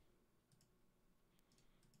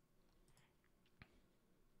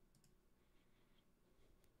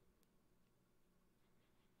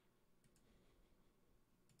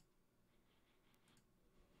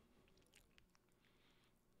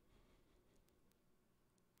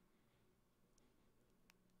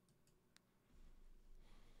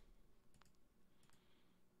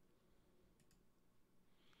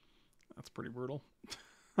 That's pretty brutal.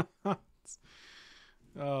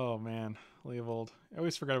 Oh man, Leovold. I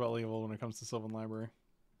always forget about Leovold when it comes to Sylvan Library.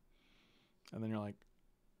 And then you're like,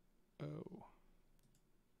 oh.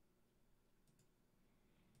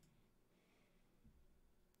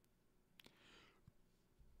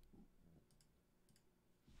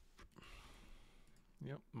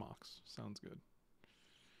 Yep, Mox. Sounds good.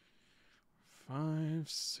 5,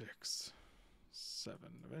 6, 7.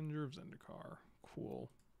 Avenger of Zendikar. Cool.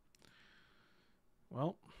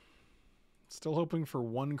 Well, still hoping for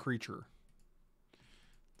one creature.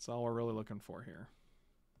 That's all we're really looking for here.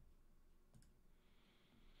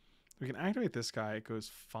 We can activate this guy. It goes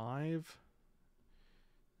 5,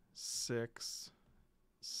 6,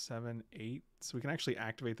 7, 8. So we can actually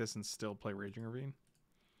activate this and still play Raging Ravine.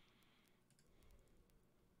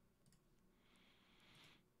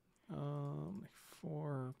 Like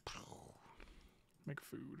 4. Make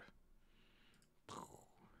food.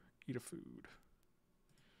 Eat a food.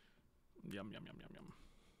 Yum, yum, yum, yum, yum.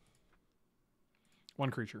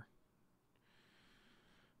 One creature.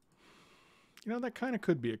 You know, that kind of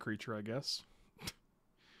could be a creature, I guess.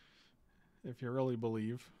 If you really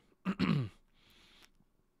believe.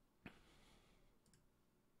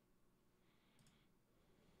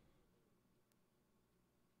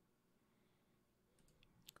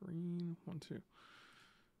 Green. 1, 2. 1,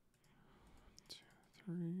 2,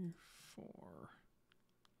 3, 4.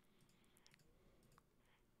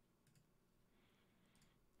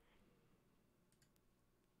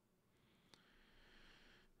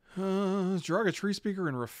 Jaraga Tree Speaker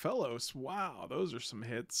and Raphaelos. Wow, those are some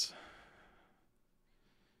hits.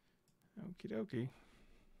 Okie dokie.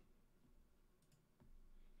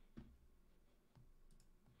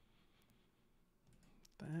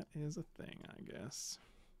 That is a thing, I guess.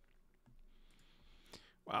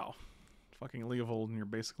 Wow. Fucking Leovold and your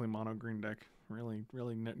basically mono green deck. Really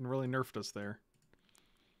nerfed us there.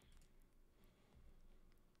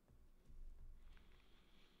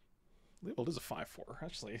 Leovold is a 5/4.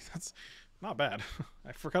 Actually, that's not bad.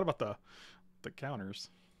 I forgot about the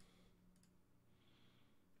counters.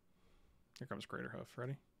 Here comes Craterhoof.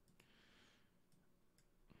 Ready?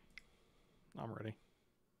 I'm ready.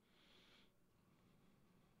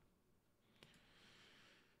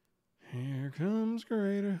 Here comes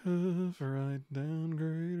Craterhoof, right down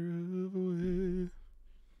Craterhoof away.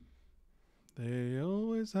 They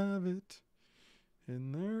always have it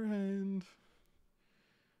in their hand.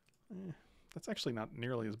 That's actually not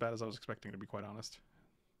nearly as bad as I was expecting, to be quite honest.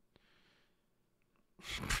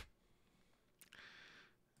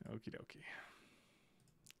 Okie dokie.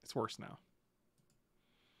 It's worse now.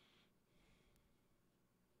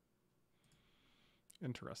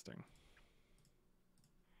 Interesting.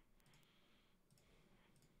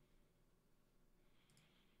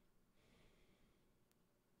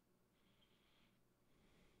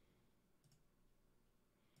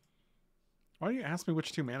 Why do you ask me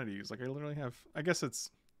which 2 mana to use? Like, I literally have... I guess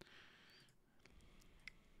it's...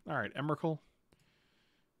 Alright, Emrakul.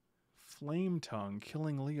 Flame Tongue,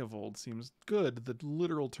 killing Leovold seems good the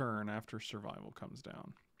literal turn after survival comes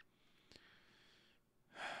down.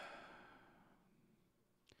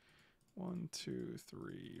 1, 2,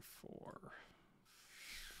 3, 4.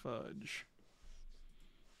 Fudge.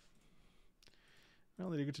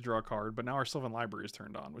 Well, they do get to draw a card, but now our Sylvan Library is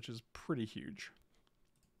turned on, which is pretty huge.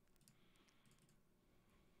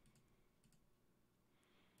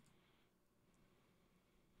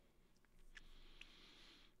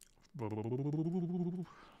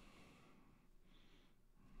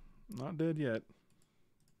 Not dead yet.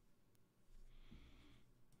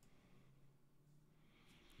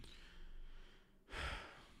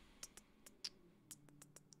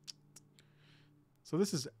 So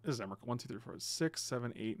this is Emrakul. 1, 2, 3, 4, 6,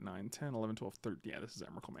 7, 8, 9, 10, 11, 12, 13. Yeah, this is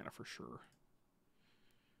Emrakul mana for sure.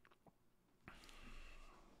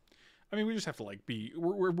 I mean, we just have to like be...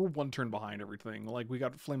 We're one turn behind everything. Like, we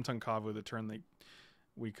got Flame Tongue Kavu the turn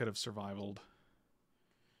we could have survived.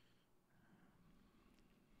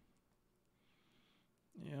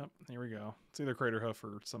 Yep, here we go. It's either Craterhoof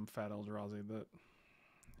or some fat Eldrazi that...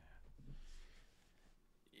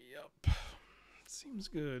 Yep. Seems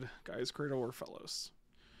good. Guys, Cradle or Fellows.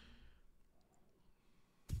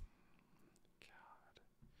 God.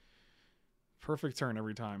 Perfect turn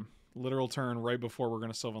every time. Literal turn right before we're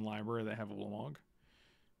going to Sylvan Library. They have a log.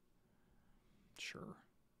 Sure.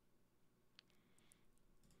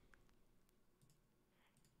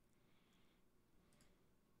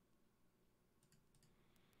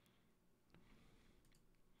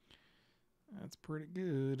 That's pretty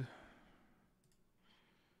good.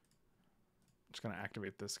 Just going to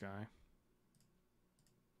activate this guy.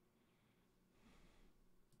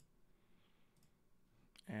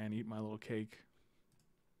 and eat my little cake.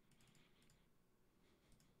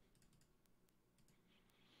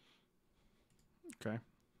 Okay.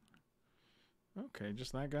 Okay,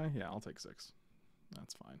 just that guy? Yeah, I'll take 6.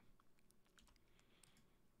 That's fine.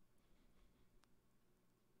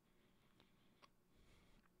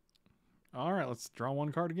 All right, let's draw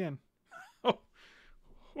one card again. Oh.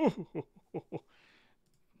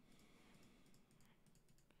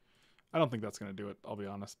 I don't think that's going to do it, I'll be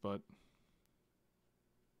honest, but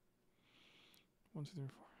 1, 2, 3,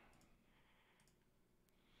 4.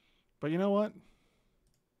 But you know what?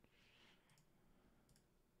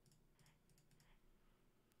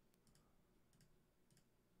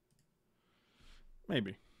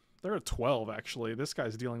 Maybe. They're at 12, actually. This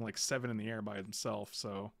guy's dealing like 7 in the air by himself,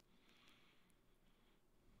 so.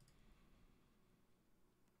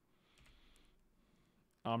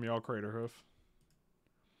 I'm y'all Craterhoof.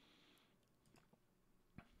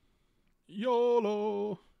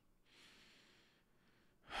 YOLO!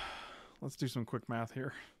 Let's do some quick math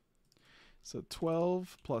here. So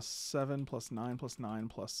 12 plus 7 plus 9 plus 9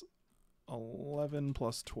 plus 11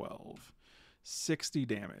 plus 12. 60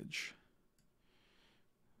 damage.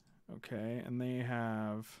 Okay, and they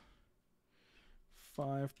have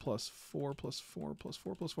 5 plus 4 plus 4 plus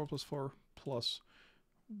 4 plus 4 plus 4 plus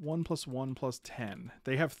 1 plus 1 plus 10.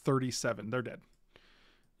 They have 37. They're dead.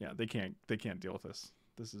 Yeah, they can't deal with this.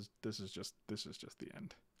 This is just the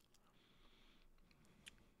end.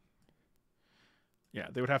 Yeah,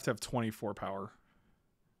 they would have to have 24 power.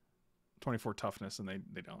 24 toughness, and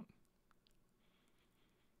they don't.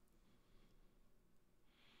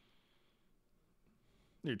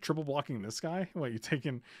 You're triple blocking this guy? What, you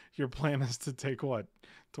taking, your plan is to take what,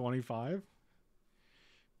 25?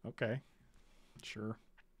 Okay. Sure.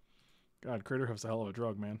 God, Craterhoof's a hell of a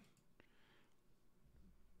drug, man.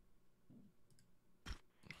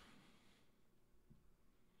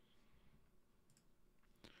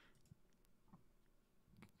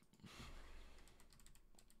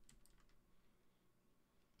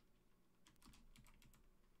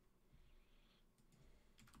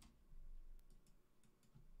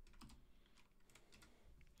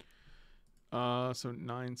 So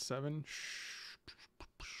 9, 7,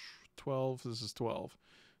 12. This is 12.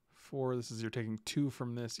 4. This is, you're taking 2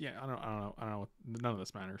 from this. Yeah, I don't know. None of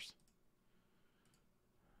this matters.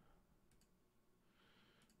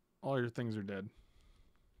 All your things are dead.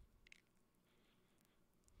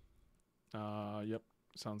 Yep.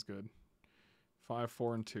 Sounds good. 5,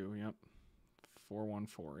 4, and 2. Yep. 4, 1,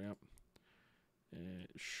 4. Yep.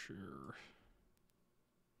 Sure.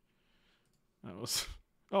 That was.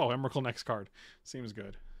 Oh, Emrakul next card. Seems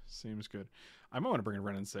good. Seems good. I might want to bring in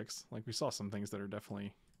Ren and 6. Like, we saw some things that are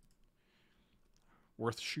definitely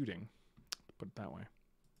worth shooting. Put it that way.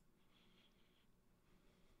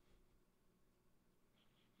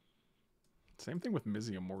 Same thing with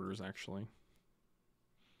Mizium Mortars, actually.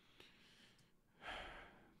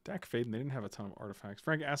 Dak Faden, they didn't have a ton of artifacts.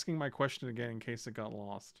 Frank, asking my question again in case it got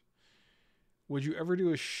lost. Would you ever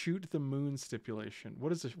do a shoot the moon stipulation?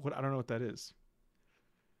 What is it? What, I don't know what that is.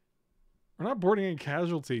 We're not boarding any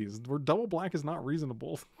casualties. We're double black is not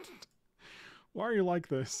reasonable. Why are you like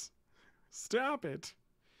this? Stop it.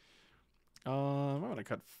 I'm gonna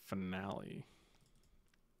cut finale.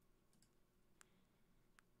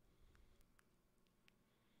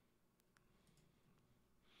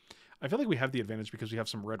 I feel like we have the advantage because we have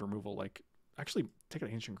some red removal. Like, actually, take an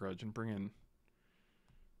Ancient Grudge and bring in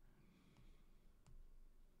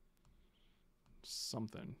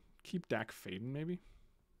something. Keep Dak Faden, maybe?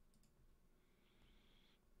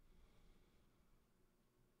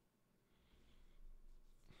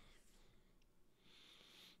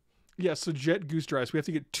 Yeah, so Jet Goose Dries. We have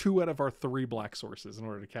to get 2 out of our 3 black sources in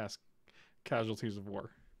order to cast Casualties of War.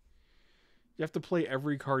 You have to play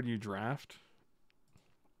every card you draft.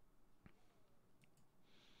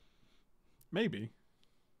 Maybe.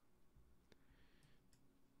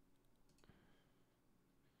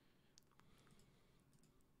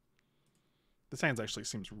 This hand actually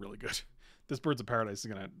seems really good. This Birds of Paradise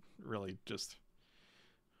is going to really just...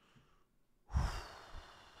 I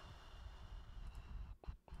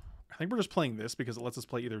think we're just playing this because it lets us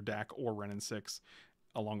play either Dak or Ren and 6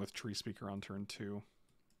 along with Tree Speaker on turn 2.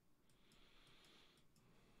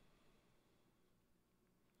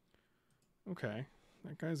 Okay.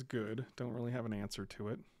 That guy's good. Don't really have an answer to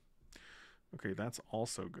it. Okay, that's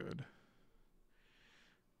also good.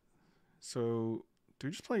 So, do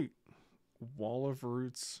we just play Wall of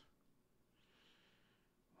Roots?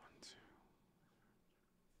 1,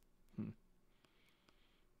 2.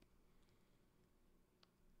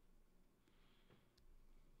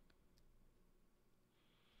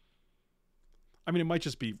 I mean, it might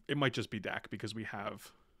just be DAC because we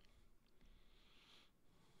have.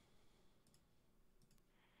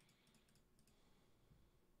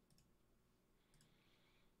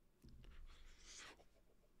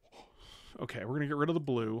 Okay, we're gonna get rid of the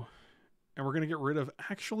blue, and we're gonna get rid of.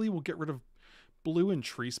 Actually, we'll get rid of blue and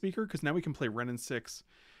Tree Speaker because now we can play Ren and 6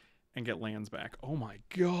 and get lands back. Oh my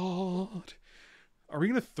god! Are we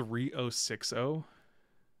gonna 3060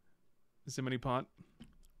 Ziminy Pot?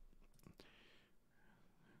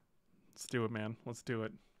 Let's do it, man. Let's do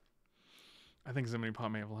it. I think Ziminy Pot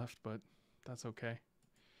may have left, but that's okay.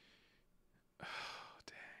 Oh,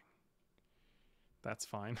 dang. That's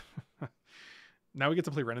fine. Now we get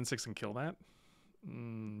to play Ren and 6 and kill that?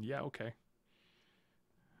 Yeah, okay.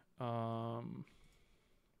 Oh,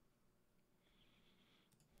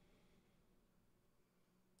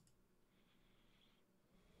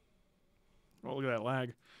 look at that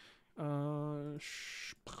lag.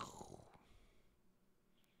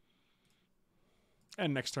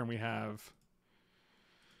 And next turn we have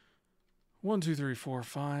 1, 2, 3, 4,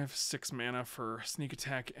 5, 6 mana for Sneak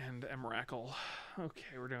Attack and Emrakul.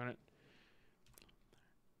 Okay, we're doing it.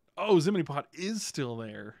 Oh, Ziminy Pot is still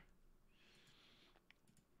there.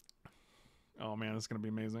 Oh man, this is going to be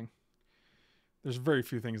amazing. There's very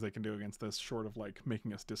few things they can do against this, short of like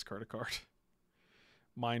making us discard a card.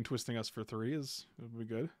 Mind Twisting us for 3 would be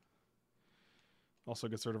good. Also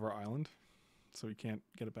gets rid of our island, so we can't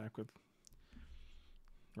get it back with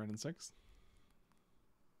Ren and 6.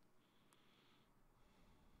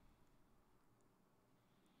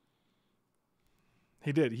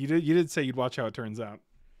 He did. You did say you'd watch how it turns out.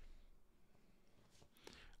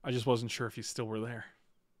 I just wasn't sure if you still were there.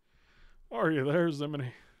 Are you there,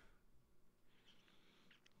 Ziminy?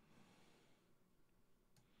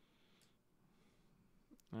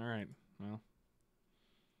 All right. Well.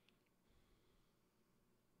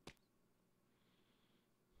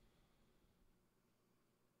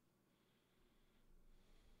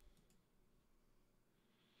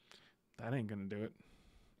 That ain't gonna do it.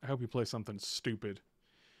 I hope you play something stupid.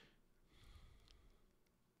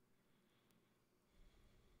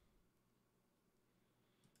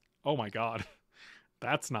 Oh my god.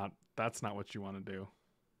 That's not what you want to do.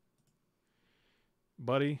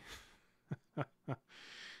 Buddy.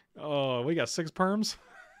 Oh, we got 6 perms?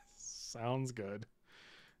 Sounds good.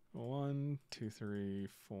 1, 2, 3,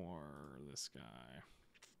 4. This guy.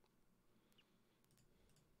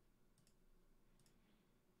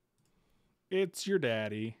 It's your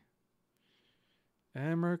daddy.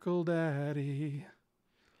 Emrakul Daddy.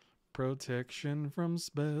 Protection from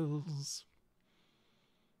spells.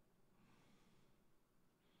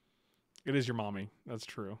 It is your mommy. That's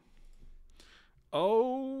true.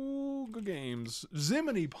 Oh, good games.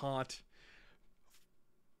 Ziminy Pot.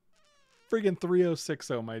 Friggin'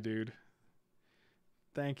 3060, my dude.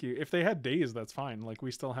 Thank you. If they had days, that's fine. Like,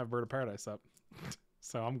 we still have Bird of Paradise up.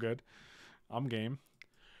 So I'm good. I'm game.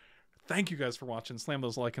 Thank you guys for watching. Slam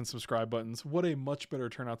those like and subscribe buttons. What a much better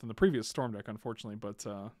turnout than the previous Storm deck, unfortunately. But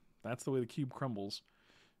that's the way the cube crumbles.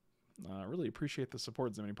 Really appreciate the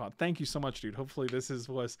support, Ziminy Pot. Thank you so much, dude. Hopefully this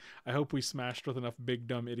was... I hope we smashed with enough big,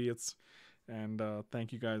 dumb idiots. And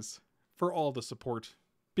thank you guys for all the support.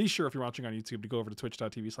 Be sure, if you're watching on YouTube, to go over to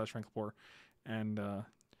twitch.tv/FrankLepore and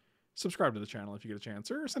subscribe to the channel if you get a chance.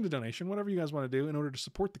 Or send a donation, whatever you guys want to do in order to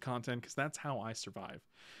support the content, because that's how I survive.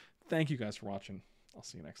 Thank you guys for watching. I'll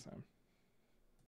see you next time.